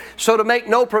lust. So to make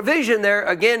no provision there,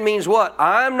 again, means what?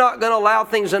 I'm not going to allow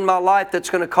things in my life that's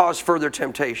going to cause further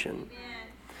temptation.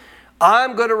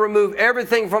 I'm going to remove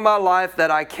everything from my life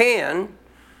that I can.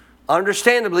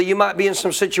 Understandably, you might be in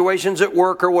some situations at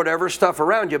work or whatever, stuff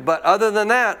around you. But other than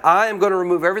that, I am going to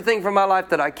remove everything from my life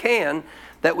that I can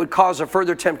that would cause a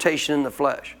further temptation in the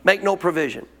flesh. Make no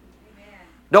provision.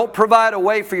 Don't provide a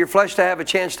way for your flesh to have a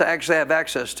chance to actually have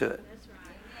access to it.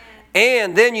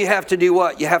 And then you have to do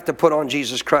what? You have to put on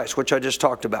Jesus Christ, which I just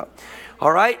talked about.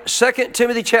 All right, 2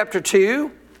 Timothy chapter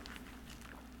 2.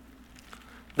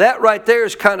 That right there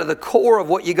is kind of the core of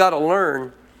what you got to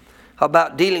learn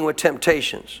about dealing with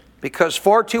temptations. Because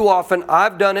far too often,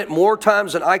 I've done it more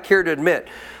times than I care to admit.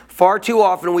 Far too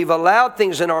often, we've allowed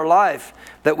things in our life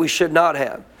that we should not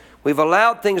have. We've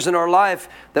allowed things in our life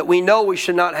that we know we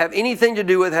should not have anything to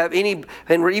do with, and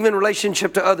even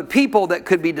relationship to other people that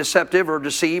could be deceptive or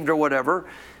deceived or whatever.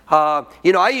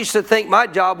 I used to think my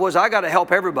job was I got to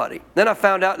help everybody. Then I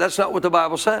found out that's not what the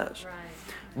Bible says. Right.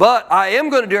 But I am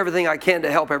going to do everything I can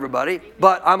to help everybody.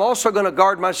 But I'm also going to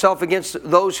guard myself against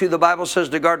those who the Bible says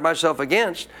to guard myself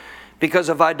against. Because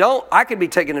if I don't, I could be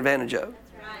taken advantage of.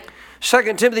 Right.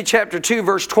 2 Timothy chapter 2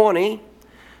 verse 20.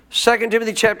 2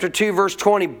 Timothy chapter 2 verse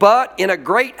 20, but in a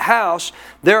great house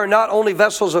there are not only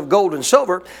vessels of gold and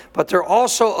silver, but they're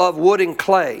also of wood and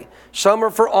clay. Some are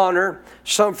for honor,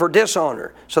 some for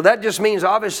dishonor. So that just means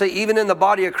obviously even in the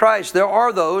body of Christ there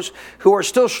are those who are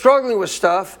still struggling with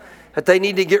stuff that they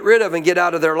need to get rid of and get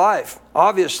out of their life.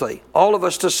 Obviously, all of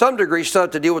us to some degree still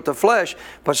have to deal with the flesh,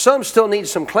 but some still need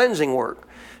some cleansing work.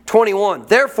 21,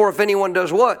 therefore, if anyone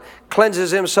does what?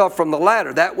 Cleanses himself from the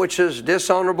latter, that which is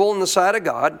dishonorable in the sight of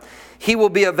God, he will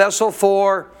be a vessel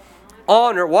for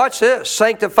honor. Watch this.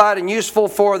 Sanctified and useful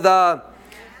for the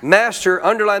master.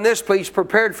 Underline this, please.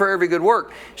 Prepared for every good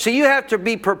work. See, you have to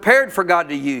be prepared for God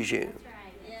to use you.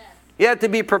 You have to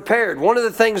be prepared. One of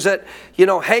the things that,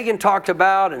 Hagin talked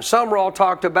about and Sumrall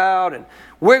talked about and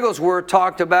Wigglesworth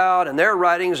talked about in their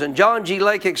writings and John G.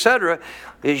 Lake, etc.,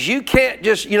 is you can't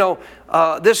just,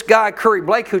 this guy, Curry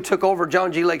Blake, who took over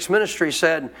John G. Lake's ministry,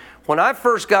 said, when I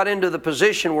first got into the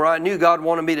position where I knew God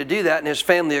wanted me to do that and his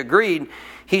family agreed,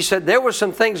 he said, there were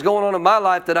some things going on in my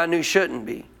life that I knew shouldn't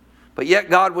be. But yet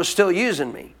God was still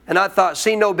using me. And I thought,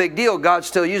 see, no big deal, God's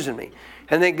still using me.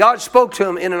 And then God spoke to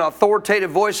him in an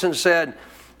authoritative voice and said,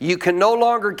 you can no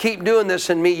longer keep doing this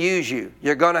and me use you.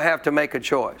 You're going to have to make a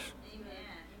choice. Amen.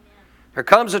 There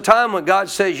comes a time when God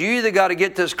says, you either got to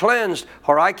get this cleansed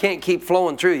or I can't keep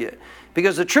flowing through you.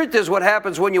 Because the truth is, what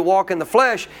happens when you walk in the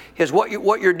flesh is what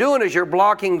you're doing is you're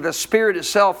blocking the Spirit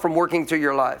itself from working through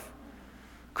your life.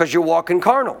 Because you're walking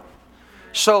carnal.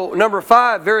 So, number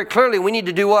 5, very clearly, we need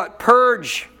to do what?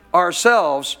 Purge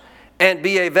ourselves and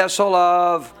be a vessel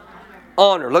of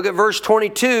honor. Look at verse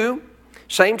 22,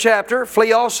 same chapter.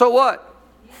 Flee also what?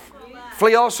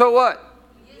 Flee also what?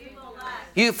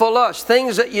 Youthful lust.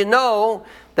 Things that you know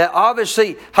that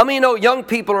obviously, how many know young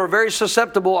people are very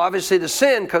susceptible obviously to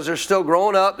sin because they're still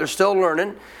growing up, they're still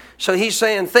learning. So he's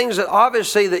saying things that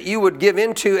obviously that you would give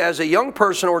into as a young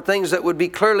person or things that would be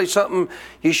clearly something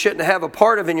you shouldn't have a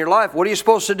part of in your life. What are you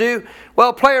supposed to do?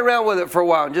 Well, play around with it for a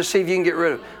while and just see if you can get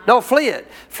rid of it. No, flee it.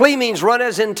 Flee means run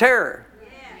as in terror.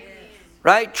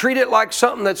 Right? Treat it like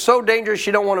something that's so dangerous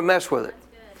you don't want to mess with it.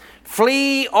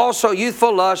 Flee also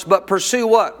youthful lust, but pursue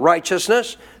what?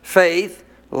 Righteousness, faith,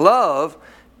 love,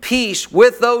 peace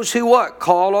with those who what?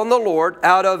 Call on the Lord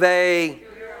out of a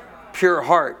pure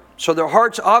heart. So their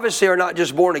hearts obviously are not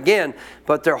just born again,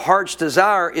 but their heart's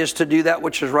desire is to do that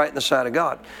which is right in the sight of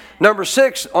God. Number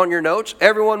 6 on your notes,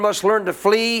 everyone must learn to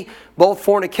flee both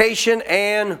fornication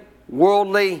and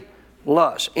worldly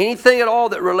lust. Anything at all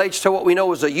that relates to what we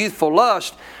know as a youthful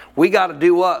lust, we got to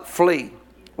do what? Flee.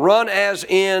 Run as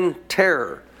in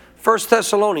terror. 1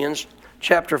 Thessalonians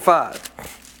chapter 5.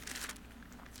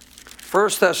 1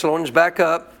 Thessalonians, back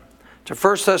up to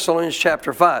 1 Thessalonians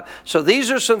chapter 5. So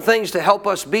these are some things to help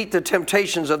us beat the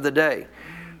temptations of the day.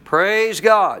 Praise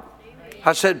God.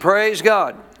 I said praise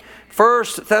God. 1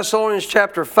 Thessalonians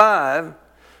chapter 5,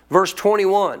 verse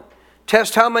 21.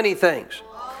 Test how many things?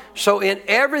 So in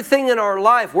everything in our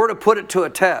life, we're to put it to a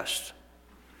test.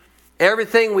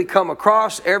 Everything we come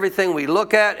across, everything we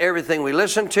look at, everything we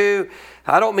listen to.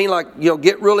 I don't mean like,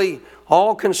 get really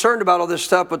all concerned about all this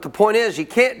stuff, but the point is you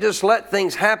can't just let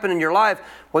things happen in your life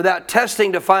without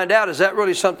testing to find out, is that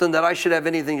really something that I should have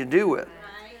anything to do with?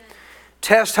 Right.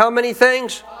 Test how many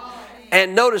things?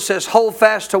 And notice this, hold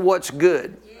fast to what's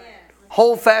good. Yes.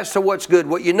 Hold fast to what's good.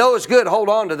 What you know is good, hold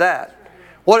on to that.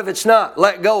 What if it's not?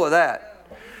 Let go of that.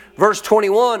 Verse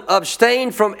 21,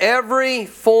 abstain from every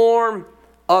form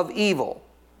of evil.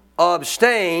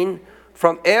 Abstain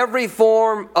from every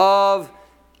form of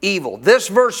evil. This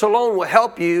verse alone will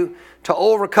help you to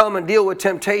overcome and deal with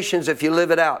temptations if you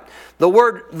live it out.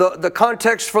 The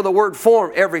context for the word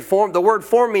form, every form, the word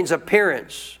form means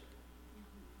appearance.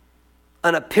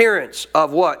 An appearance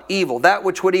of what? Evil. That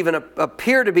which would even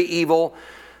appear to be evil.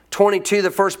 22,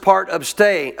 the first part,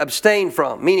 abstain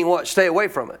from. Meaning what? Stay away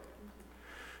from it.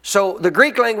 So the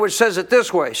Greek language says it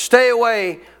this way. Stay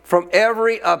away from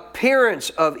every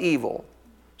appearance of evil.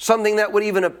 Something that would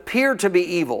even appear to be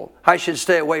evil. I should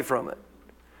stay away from it.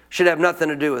 Should have nothing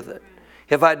to do with it.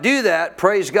 If I do that,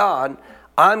 praise God,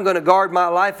 I'm going to guard my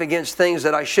life against things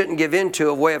that I shouldn't give into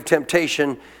a way of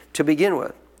temptation to begin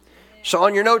with. So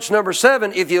on your notes, number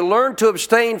 7, if you learn to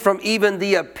abstain from even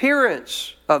the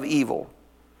appearance of evil,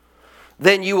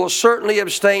 then you will certainly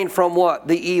abstain from what?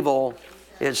 The evil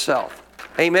itself.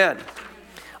 Amen.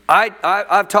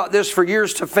 I've taught this for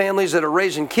years to families that are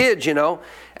raising kids,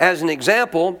 As an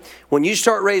example, when you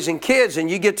start raising kids and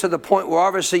you get to the point where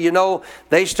obviously,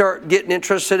 they start getting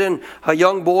interested in a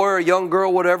young boy or a young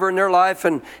girl, whatever in their life,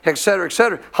 and et cetera, et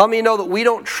cetera. How many know that we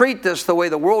don't treat this the way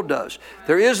the world does?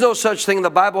 There is no such thing in the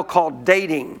Bible called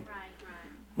dating.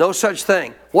 No such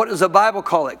thing. What does the Bible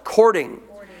call it? Courting.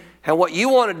 And what you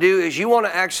want to do is you want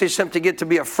to actually attempt to get to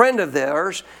be a friend of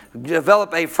theirs,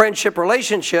 develop a friendship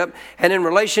relationship, and in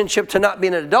relationship to not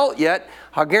being an adult yet,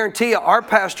 I'll guarantee you our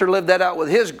pastor lived that out with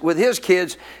his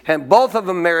kids, and both of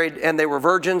them married and they were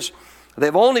virgins.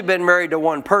 They've only been married to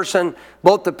one person.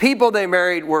 Both the people they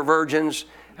married were virgins,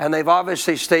 and they've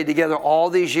obviously stayed together all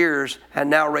these years and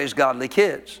now raised godly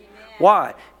kids.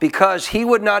 Why? Because he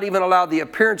would not even allow the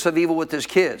appearance of evil with his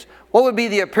kids. What would be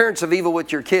the appearance of evil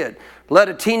with your kid? Let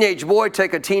a teenage boy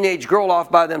take a teenage girl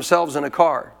off by themselves in a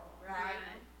car.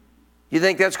 You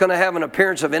think that's going to have an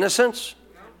appearance of innocence?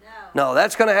 No,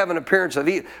 that's going to have an appearance of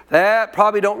evil. That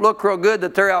probably don't look real good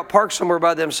that they're out parked somewhere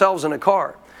by themselves in a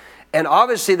car. And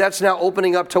obviously that's now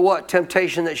opening up to what?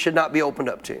 Temptation that should not be opened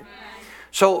up to.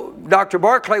 So Dr.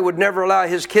 Barclay would never allow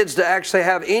his kids to actually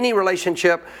have any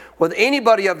relationship with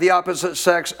anybody of the opposite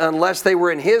sex unless they were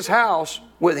in his house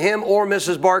with him or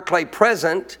Mrs. Barclay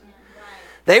present.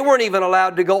 They weren't even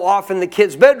allowed to go off in the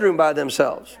kids' bedroom by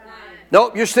themselves.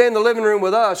 Nope, you're staying in the living room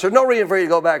with us. There's no reason for you to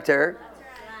go back there.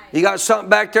 You got something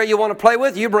back there you want to play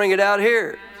with, you bring it out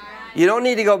here. You don't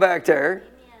need to go back there.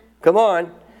 Come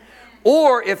on.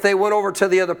 Or if they went over to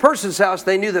the other person's house,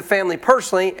 they knew the family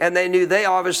personally, and they knew they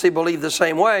obviously believed the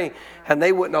same way, and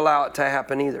they wouldn't allow it to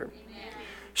happen either.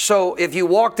 So if you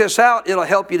walk this out, it'll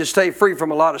help you to stay free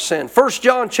from a lot of sin. 1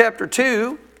 John chapter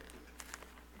 2.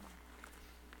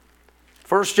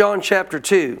 1 John chapter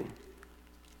 2.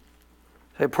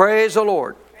 Say, praise the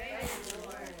Lord.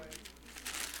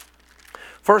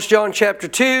 1 John chapter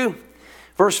 2,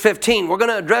 verse 15. We're going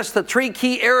to address the three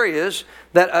key areas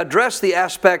that address the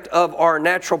aspect of our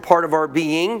natural part of our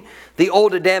being, the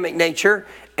old Adamic nature,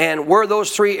 and where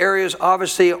those three areas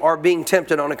obviously are being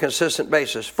tempted on a consistent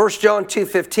basis. 1 John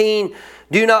 2:15,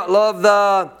 do not love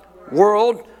the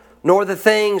world, nor the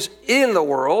things in the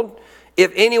world.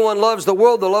 If anyone loves the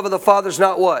world, the love of the Father is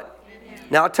not what?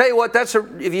 Now I'll tell you what,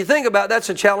 if you think about it, that's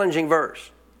a challenging verse.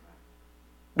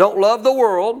 Don't love the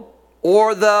world,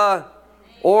 or the.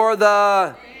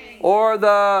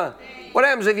 What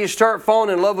happens if you start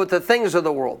falling in love with the things of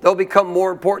the world? They'll become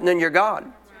more important than your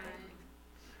God.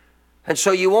 And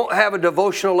so you won't have a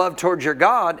devotional love towards your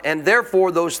God, and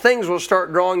therefore those things will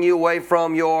start drawing you away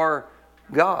from your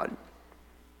God.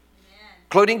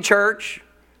 Including church,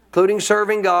 including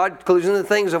serving God, including the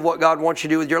things of what God wants you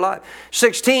to do with your life.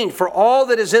 16, for all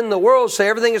that is in the world, say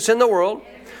everything that's in the world.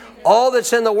 All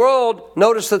that's in the world,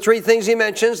 notice the three things he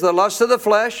mentions, the lust of the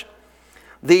flesh,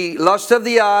 the lust of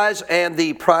the eyes, and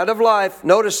the pride of life,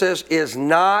 notice this, is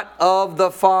not of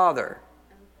the Father.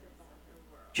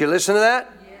 Did you listen to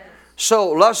that? Yes. So,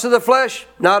 lust of the flesh,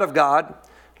 not of God.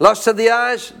 Lust of the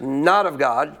eyes, not of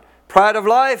God. Pride of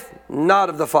life, not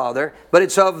of the Father, but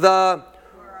it's of the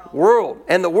world.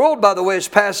 And the world, by the way, is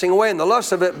passing away in the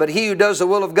lust of it, but he who does the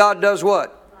will of God does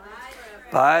what?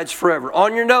 Abides forever.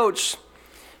 On your notes,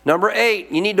 number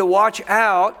 8, you need to watch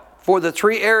out for the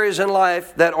three areas in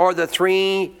life that are the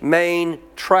three main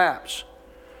traps.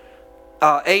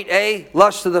 8a,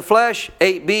 lust of the flesh.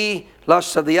 8b,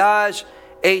 lust of the eyes.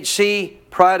 8c,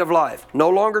 pride of life. No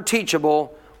longer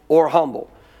teachable or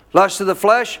humble. Lust of the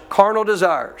flesh, carnal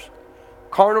desires.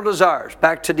 Carnal desires.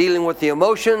 Back to dealing with the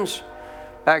emotions.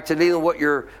 Back to dealing with what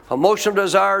your emotional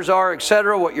desires are,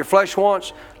 etc., what your flesh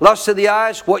wants. Lust of the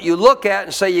eyes, what you look at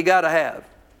and say you got to have.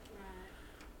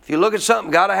 If you look at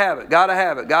something, got to have it, got to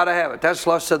have it, got to have it. That's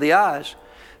lust of the eyes.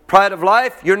 Pride of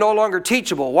life, you're no longer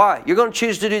teachable. Why? You're going to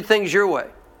choose to do things your way.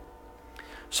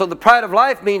 So the pride of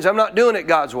life means I'm not doing it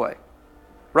God's way.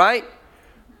 Right?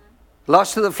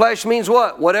 Lust of the flesh means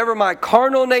what? Whatever my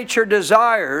carnal nature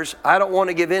desires, I don't want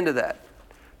to give in to that.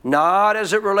 Not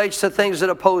as it relates to things that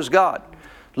oppose God.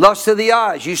 Lust of the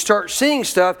eyes, you start seeing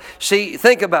stuff. See,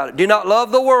 think about it. Do not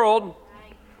love the world,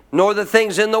 nor the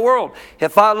things in the world.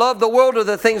 If I love the world or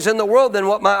the things in the world, then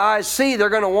what my eyes see, they're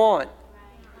going to want.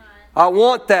 I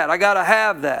want that. I got to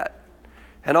have that.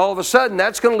 And all of a sudden,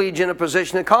 that's going to lead you in a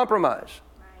position of compromise.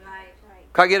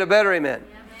 Can I get a better amen?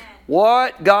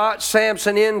 What got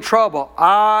Samson in trouble?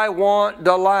 I want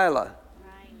Delilah.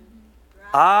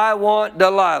 I want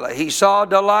Delilah. He saw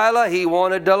Delilah. He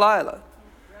wanted Delilah.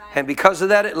 And because of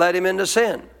that, it led him into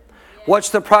sin. What's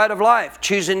the pride of life?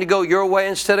 Choosing to go your way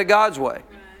instead of God's way.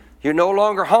 You're no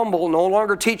longer humble, no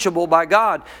longer teachable by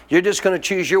God. You're just going to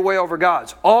choose your way over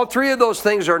God's. All three of those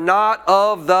things are not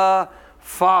of the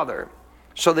Father.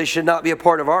 So they should not be a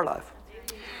part of our life.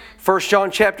 1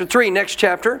 John chapter 3, next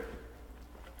chapter.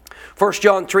 1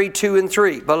 John 3, 2 and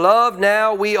 3. Beloved,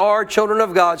 now we are children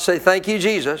of God. Say, thank you,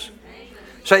 Jesus.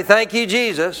 Say, thank you,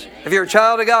 Jesus. If you're a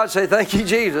child of God, say, thank you,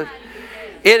 Jesus.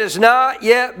 It has not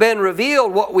yet been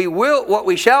revealed what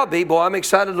we shall be. Boy, I'm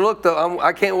excited to look though.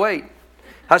 I can't wait.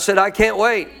 I said, I can't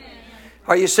wait.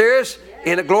 Are you serious?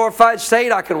 In a glorified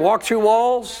state, I can walk through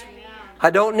walls.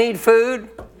 I don't need food.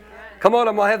 Come on,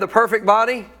 I'm going to have the perfect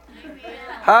body.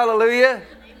 Hallelujah.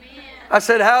 I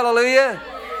said, hallelujah.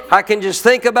 I can just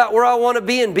think about where I want to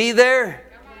be and be there.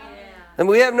 And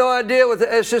we have no idea what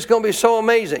it's just going to be so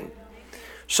amazing.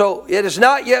 So it has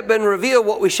not yet been revealed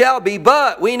what we shall be,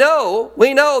 but we know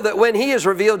that when He is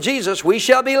revealed, Jesus, we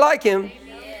shall be like Him.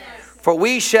 For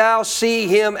we shall see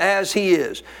Him as He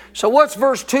is. So what's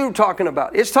verse 2 talking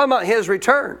about? It's talking about His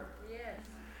return.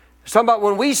 It's talking about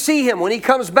when we see Him, when He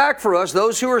comes back for us,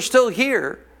 those who are still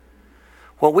here.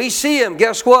 When we see Him,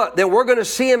 guess what? Then we're going to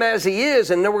see Him as He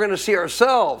is, and then we're going to see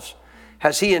ourselves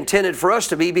as He intended for us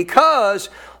to be, because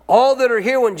all that are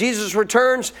here when Jesus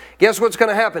returns, guess what's going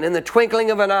to happen? In the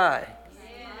twinkling of an eye.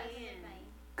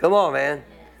 Come on, man.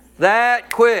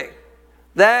 That quick.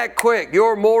 That quick.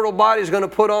 Your mortal body is going to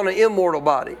put on an immortal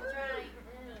body.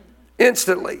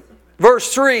 Instantly.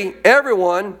 Verse 3,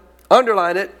 everyone,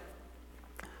 underline it,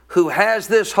 who has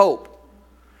this hope.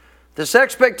 This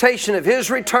expectation of His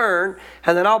return,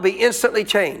 and then I'll be instantly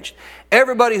changed.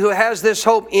 Everybody who has this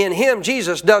hope in Him,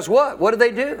 Jesus, does what? What do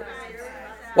they do?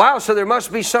 Wow, so there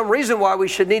must be some reason why we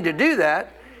should need to do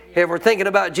that if we're thinking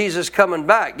about Jesus coming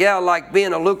back. Yeah, like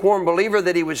being a lukewarm believer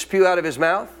that He would spew out of His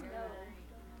mouth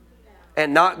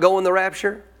and not go in the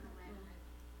rapture.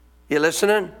 You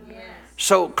listening?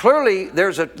 So clearly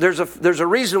there's a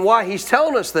reason why He's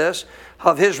telling us this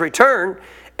of His return.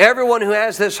 Everyone who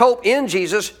has this hope in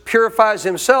Jesus purifies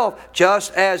himself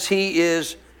just as He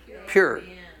is pure.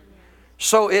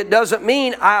 So it doesn't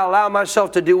mean I allow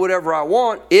myself to do whatever I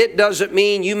want. It doesn't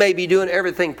mean you may be doing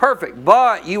everything perfect.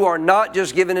 But you are not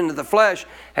just giving into the flesh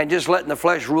and just letting the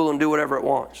flesh rule and do whatever it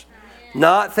wants.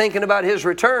 Not thinking about His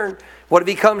return. What if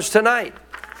He comes tonight?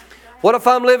 What if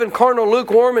I'm living carnal,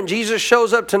 lukewarm, and Jesus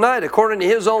shows up tonight according to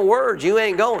His own words? You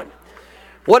ain't going.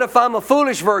 What if I'm a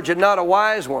foolish virgin, not a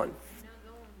wise one?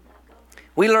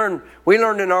 We learned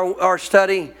in our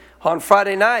study on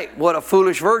Friday night what a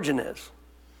foolish virgin is.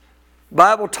 The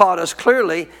Bible taught us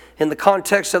clearly in the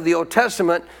context of the Old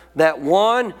Testament that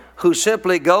one who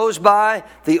simply goes by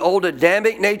the old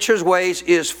Adamic nature's ways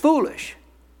is foolish.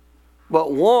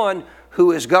 But one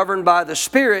who is governed by the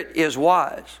Spirit is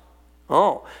wise.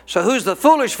 Oh, so who's the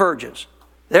foolish virgins?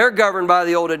 They're governed by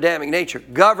the old Adamic nature.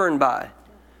 Governed by.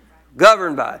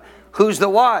 Who's the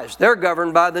wise? They're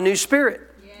governed by the new Spirit.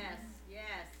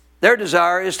 Their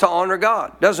desire is to honor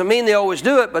God. Doesn't mean they always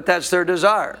do it, but that's their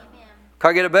desire. Can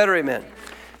I get a better amen?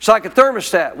 It's like a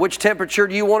thermostat. Which temperature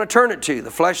do you want to turn it to? The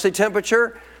fleshly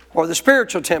temperature or the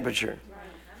spiritual temperature?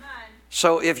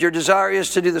 So if your desire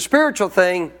is to do the spiritual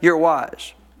thing, you're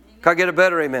wise. Can I get a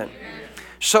better amen?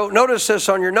 So notice this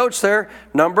on your notes there.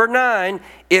 Number 9,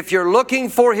 if you're looking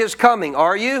for His coming,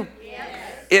 are you?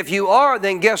 If you are,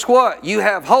 then guess what? You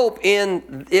have hope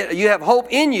in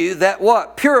you that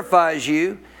what? Purifies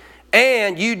you.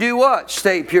 And you do what?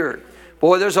 Stay pure.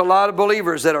 Boy, there's a lot of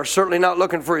believers that are certainly not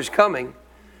looking for His coming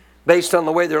based on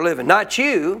the way they're living. Not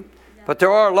you, but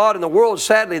there are a lot in the world,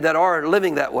 sadly, that are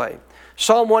living that way.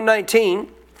 Psalm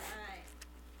 119.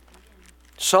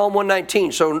 Psalm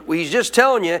 119. So He's just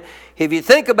telling you, if you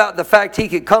think about the fact He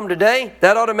could come today,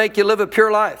 that ought to make you live a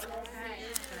pure life.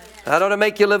 That ought to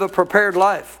make you live a prepared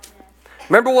life.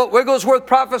 Remember what Wigglesworth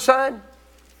prophesied?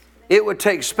 It would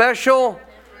take special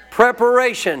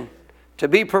preparation to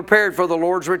be prepared for the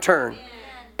Lord's return.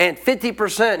 And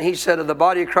 50%, he said, of the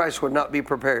body of Christ would not be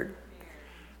prepared.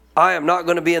 I am not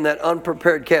going to be in that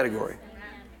unprepared category.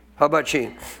 How about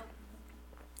you?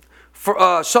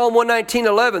 For Psalm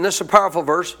 119:11, this is a powerful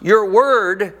verse. Your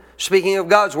word, speaking of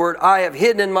God's word, I have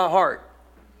hidden in my heart.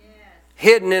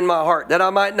 Hidden in my heart, that I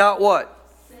might not what?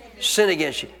 Sin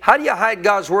against you. How do you hide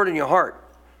God's word in your heart?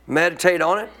 Meditate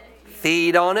on it.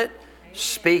 Feed on it.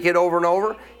 Speak it over and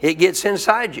over. It gets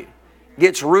inside you.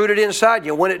 Gets rooted inside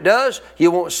you. When it does,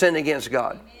 you won't sin against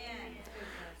God.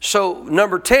 So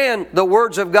number 10, the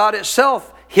words of God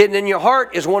itself hidden in your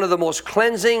heart is one of the most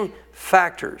cleansing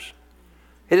factors.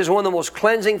 It is one of the most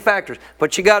cleansing factors.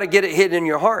 But you got to get it hidden in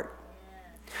your heart.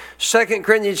 2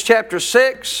 Corinthians chapter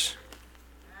 6.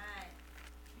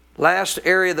 Last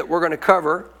area that we're going to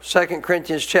cover. 2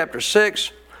 Corinthians chapter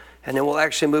 6. And then we'll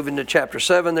actually move into chapter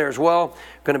 7 there as well.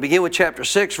 We're going to begin with chapter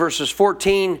 6, verses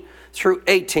 14 through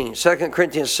 18. 2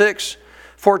 Corinthians 6,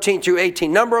 14 through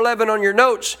 18. Number 11 on your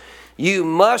notes. You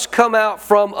must come out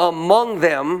from among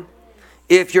them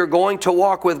if you're going to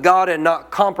walk with God and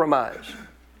not compromise.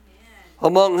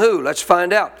 Among who? Let's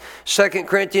find out. 2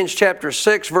 Corinthians chapter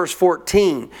 6, verse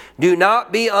 14. Do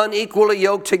not be unequally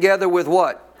yoked together with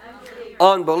what?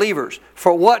 Unbelievers.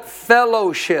 For what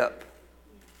fellowship?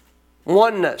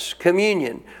 Oneness,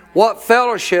 communion. What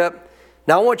fellowship?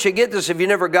 Now I want you to get this if you've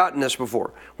never gotten this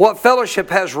before. What fellowship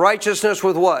has righteousness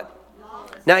with what?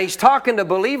 Now He's talking to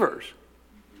believers.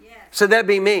 So that'd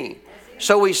be me.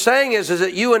 So he's saying is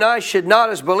that you and I should not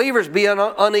as believers be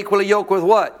unequally yoked with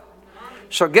what?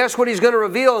 So guess what he's going to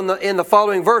reveal in the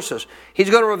following verses? He's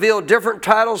going to reveal different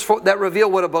titles that reveal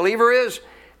what a believer is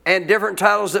and different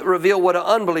titles that reveal what an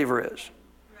unbeliever is.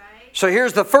 Right. So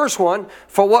here's the first one.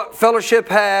 For what fellowship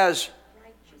has,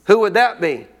 who would that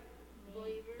be?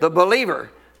 The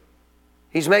believer.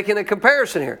 He's making a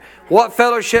comparison here. What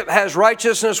fellowship has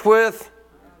righteousness with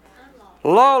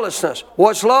lawlessness?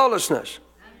 What's lawlessness?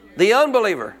 The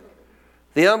unbeliever.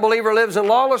 The unbeliever lives in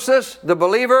lawlessness. The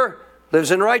believer lives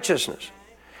in righteousness.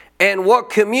 And what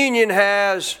communion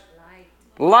has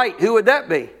light? Who would that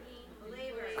be?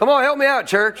 Come on, help me out,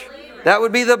 church. That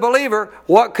would be the believer.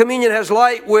 What communion has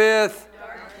light with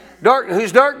darkness?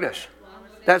 Who's darkness?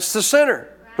 That's the sinner,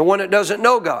 the one that doesn't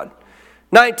know God.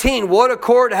 19, what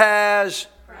accord has,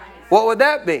 what would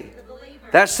that be?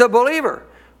 That's the believer.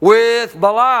 With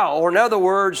Belial, or in other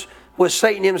words, with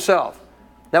Satan himself.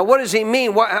 Now, what does he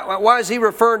mean? Why is he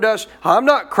referring to us? I'm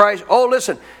not Christ. Oh,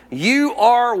 listen. You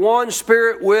are one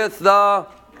spirit with the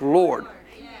Lord.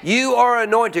 You are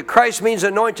anointed. Christ means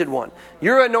anointed one.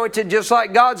 You're anointed just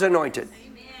like God's anointed.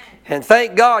 And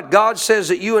thank God, God says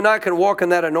that you and I can walk in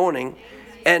that anointing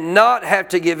and not have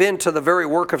to give in to the very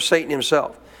work of Satan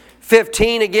himself.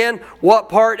 15 again, what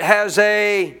part has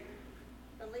a...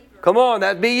 Come on,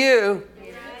 that'd be you.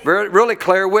 Really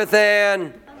clear. With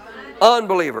an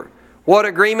unbeliever. What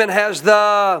agreement has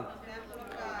the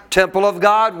temple of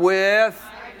God with?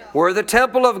 We're the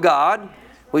temple of God.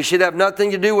 We should have nothing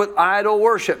to do with idol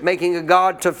worship, making a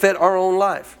God to fit our own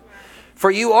life. For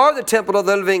you are the temple of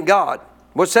the living God.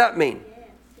 What's that mean?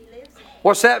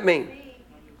 What's that mean?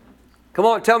 Come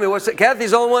on, tell me. What's it?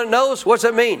 Kathy's the only one that knows. What's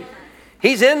it mean?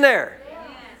 He's in there.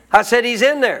 I said he's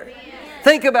in there.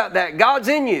 Think about that. God's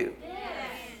in you.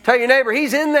 Tell your neighbor,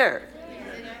 he's in there.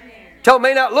 Tell him,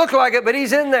 may not look like it, but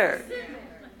he's in there.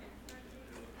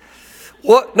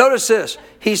 What? Notice this.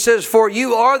 He says, for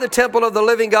you are the temple of the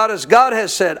living God, as God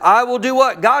has said. I will do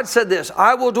what? God said this.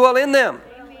 I will dwell in them.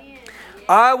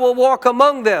 I will walk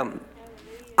among them.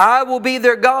 I will be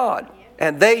their God,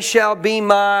 and they shall be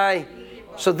my...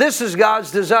 So this is God's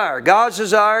desire. God's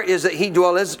desire is that He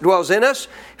dwells in us.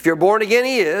 If you're born again,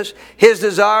 He is. His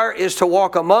desire is to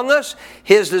walk among us.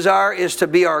 His desire is to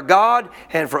be our God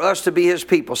and for us to be His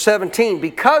people. 17,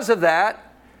 because of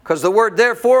that, because the word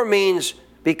therefore means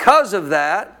because of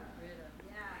that,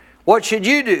 what should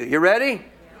you do? You ready?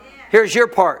 Here's your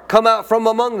part. Come out from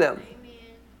among them.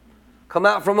 Come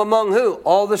out from among who?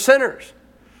 All the sinners.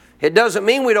 It doesn't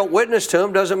mean we don't witness to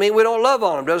them. Doesn't mean we don't love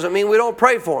on them. Doesn't mean we don't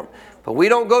pray for them. But we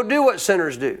don't go do what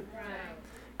sinners do.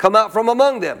 Come out from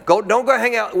among them. Don't go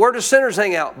hang out. Where do sinners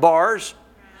hang out? Bars.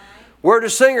 Where do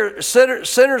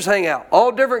sinners hang out?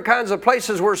 All different kinds of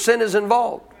places where sin is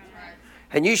involved.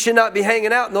 And you should not be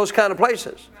hanging out in those kind of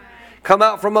places. Come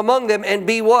out from among them and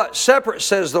be what? Separate,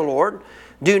 says the Lord.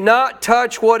 Do not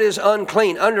touch what is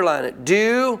unclean. Underline it.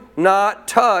 Do not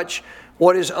touch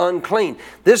what is unclean.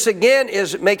 This again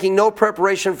is making no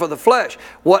preparation for the flesh.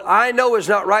 What I know is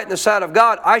not right in the sight of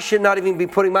God, I should not even be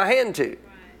putting my hand to.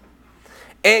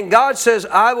 And God says,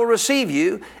 I will receive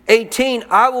you. 18,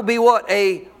 I will be what?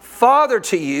 A father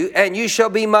to you, and you shall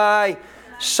be my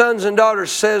sons and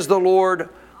daughters, says the Lord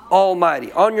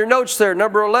Almighty. On your notes there,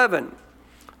 number 11.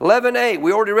 11a,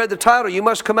 we already read the title. You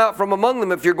must come out from among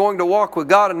them if you're going to walk with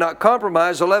God and not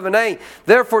compromise. 11a,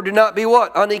 therefore do not be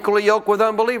what? Unequally yoked with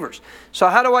unbelievers. So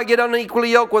how do I get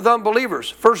unequally yoked with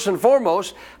unbelievers? First and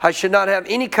foremost, I should not have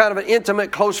any kind of an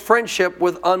intimate, close friendship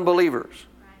with unbelievers.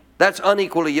 That's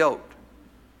unequally yoked.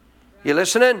 You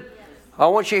listening? I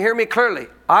want you to hear me clearly.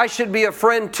 I should be a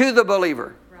friend to the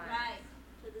believer.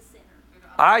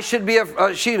 I should be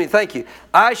thank you.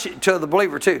 To the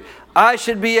believer too. I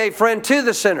should be a friend to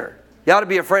the sinner. You ought to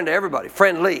be a friend to everybody.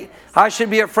 Friendly. I should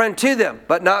be a friend to them,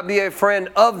 but not be a friend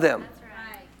of them.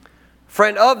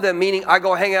 Friend of them meaning I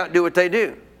go hang out and do what they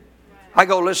do. I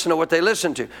go listen to what they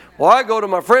listen to. Well, I go to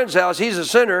my friend's house. He's a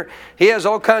sinner. He has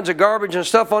all kinds of garbage and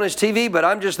stuff on his TV, but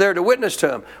I'm just there to witness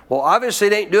to him. Well, obviously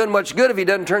it ain't doing much good if he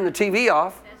doesn't turn the TV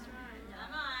off.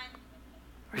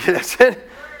 That's it.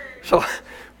 So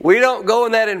we don't go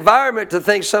in that environment to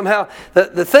think somehow.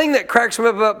 The thing that cracks me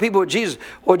up about people with Jesus,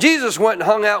 well, Jesus went and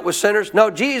hung out with sinners.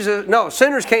 No,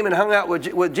 sinners came and hung out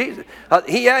with Jesus.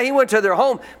 He went to their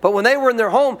home. But when they were in their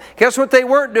home, guess what they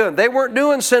weren't doing? They weren't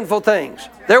doing sinful things.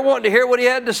 They're wanting to hear what he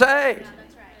had to say.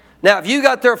 Now, if you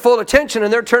got their full attention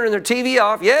and they're turning their TV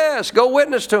off, yes, go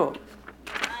witness to them.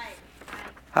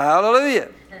 Hallelujah.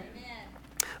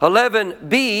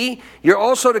 11b, you're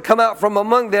also to come out from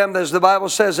among them, as the Bible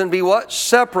says, and be what?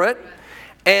 Separate.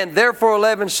 And therefore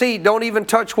 11c, don't even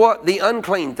touch what? The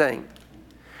unclean thing.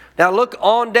 Now look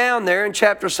on down there in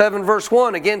chapter 7, verse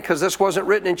 1. Again, because this wasn't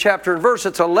written in chapter and verse,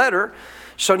 it's a letter.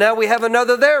 So now we have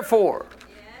another therefore.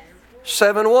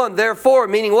 7:1. Therefore,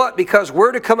 meaning what? Because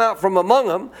we're to come out from among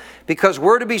them, because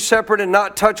we're to be separate and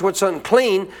not touch what's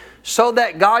unclean, so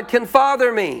that God can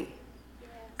father me.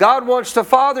 God wants to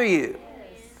father you.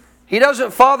 He doesn't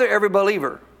father every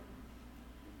believer.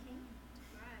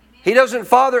 He doesn't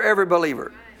father every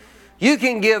believer. You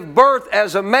can give birth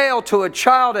as a male to a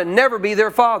child and never be their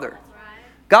father.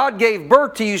 God gave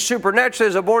birth to you supernaturally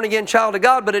as a born-again child of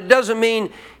God, but it doesn't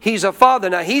mean He's a father.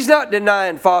 Now, He's not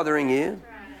denying fathering you,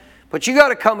 but you got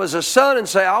to come as a son and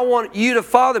say, I want you to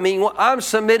father me. I'm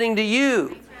submitting to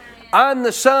you. I'm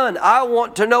the son. I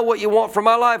want to know what you want for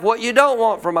my life, what you don't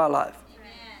want for my life.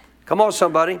 Come on,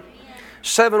 somebody.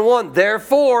 7:1.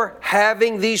 Therefore,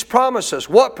 having these promises.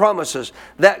 What promises?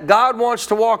 That God wants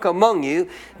to walk among you.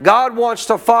 God wants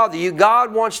to father you.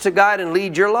 God wants to guide and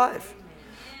lead your life.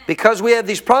 Because we have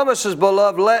these promises,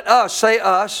 beloved, let us, say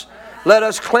us, let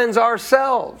us cleanse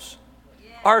ourselves.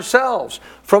 Ourselves.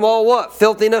 From all what?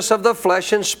 Filthiness of the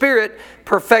flesh and spirit,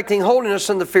 perfecting holiness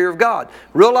in the fear of God.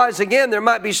 Realize again, there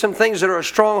might be some things that are a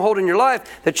stronghold in your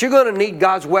life that you're going to need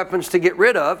God's weapons to get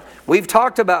rid of. We've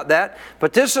talked about that.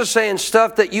 But this is saying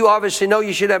stuff that you obviously know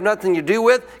you should have nothing to do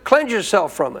with. Cleanse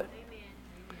yourself from it.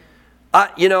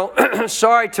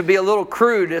 Sorry to be a little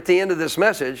crude at the end of this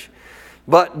message,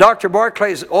 but Dr.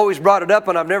 Barclay's always brought it up,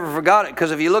 and I've never forgot it,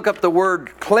 because if you look up the word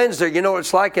cleanse there, you know what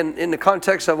it's like in the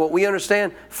context of what we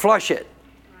understand? Flush it.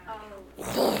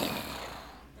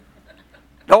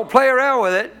 Don't play around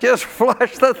with it. Just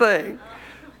flush the thing.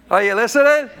 Are you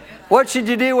listening? What should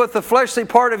you do with the fleshly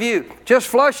part of you? Just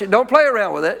flush it. Don't play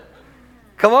around with it.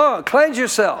 Come on, cleanse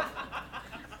yourself.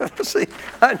 See,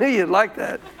 I knew you'd like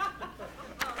that.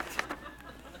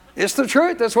 It's the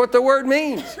truth. That's what the word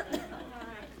means.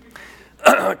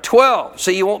 12.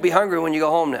 So you won't be hungry when you go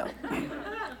home now.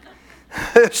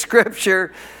 This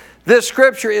scripture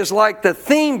is like the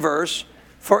theme verse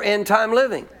for end time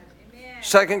living.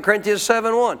 2 Corinthians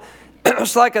 7:1.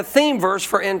 It's like a theme verse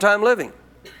for end time living.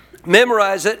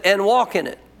 Memorize it and walk in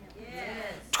it.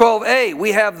 12a.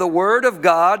 We have the word of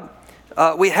God.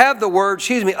 We have the word,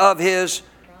 of His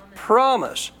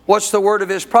promise. What's the word of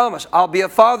His promise? I'll be a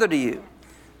father to you.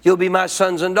 You'll be my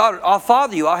sons and daughters. I'll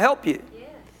father you. I'll help you.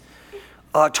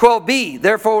 12b.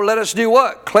 Therefore, let us do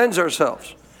what? Cleanse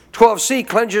ourselves. 12c.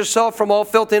 Cleanse yourself from all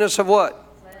filthiness of what?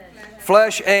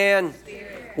 Flesh and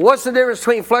spirit. What's the difference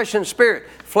between flesh and spirit?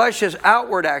 Flesh is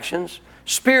outward actions.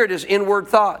 Spirit is inward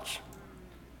thoughts.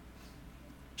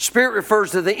 Spirit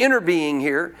refers to the inner being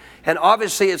here. And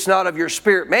obviously it's not of your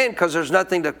spirit man, because there's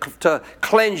nothing to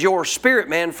cleanse your spirit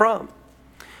man from.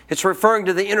 It's referring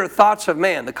to the inner thoughts of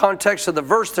man. The context of the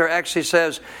verse there actually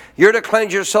says, you're to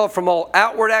cleanse yourself from all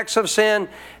outward acts of sin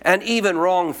and even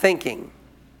wrong thinking.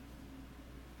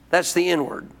 That's the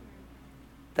inward.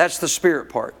 That's the spirit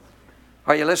part.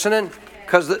 Are you listening?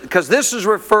 Because this is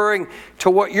referring to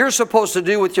what you're supposed to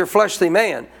do with your fleshly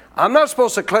man. I'm not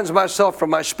supposed to cleanse myself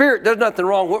from my spirit. There's nothing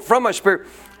wrong from my spirit.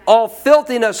 All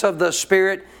filthiness of the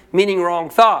spirit, meaning wrong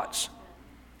thoughts.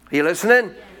 Are you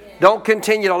listening? Don't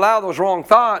continue to allow those wrong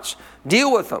thoughts.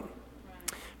 Deal with them.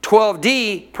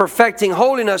 12d, perfecting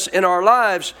holiness in our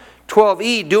lives.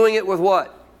 12e, doing it with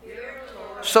what?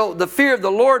 So the fear of the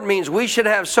Lord means we should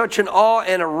have such an awe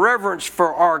and a reverence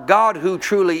for our God who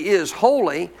truly is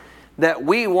holy, that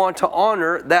we want to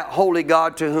honor that holy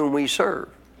God to whom we serve.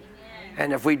 Amen.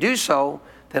 And if we do so,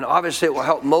 then obviously it will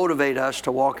help motivate us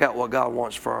to walk out what God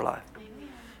wants for our life.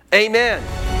 Amen.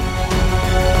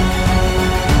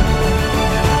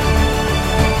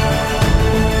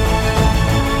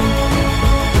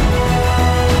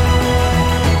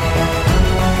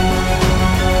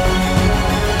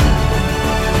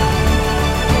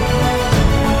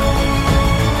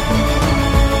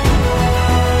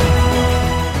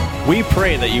 We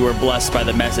pray that you were blessed by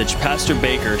the message Pastor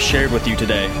Baker shared with you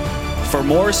today. For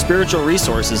more spiritual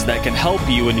resources that can help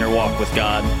you in your walk with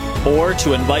God, or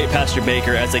to invite Pastor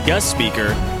Baker as a guest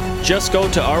speaker, just go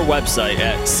to our website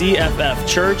at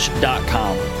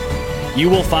cffchurch.com. You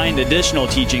will find additional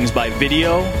teachings by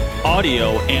video,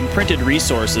 audio, and printed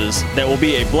resources that will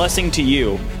be a blessing to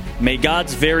you. May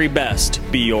God's very best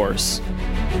be yours.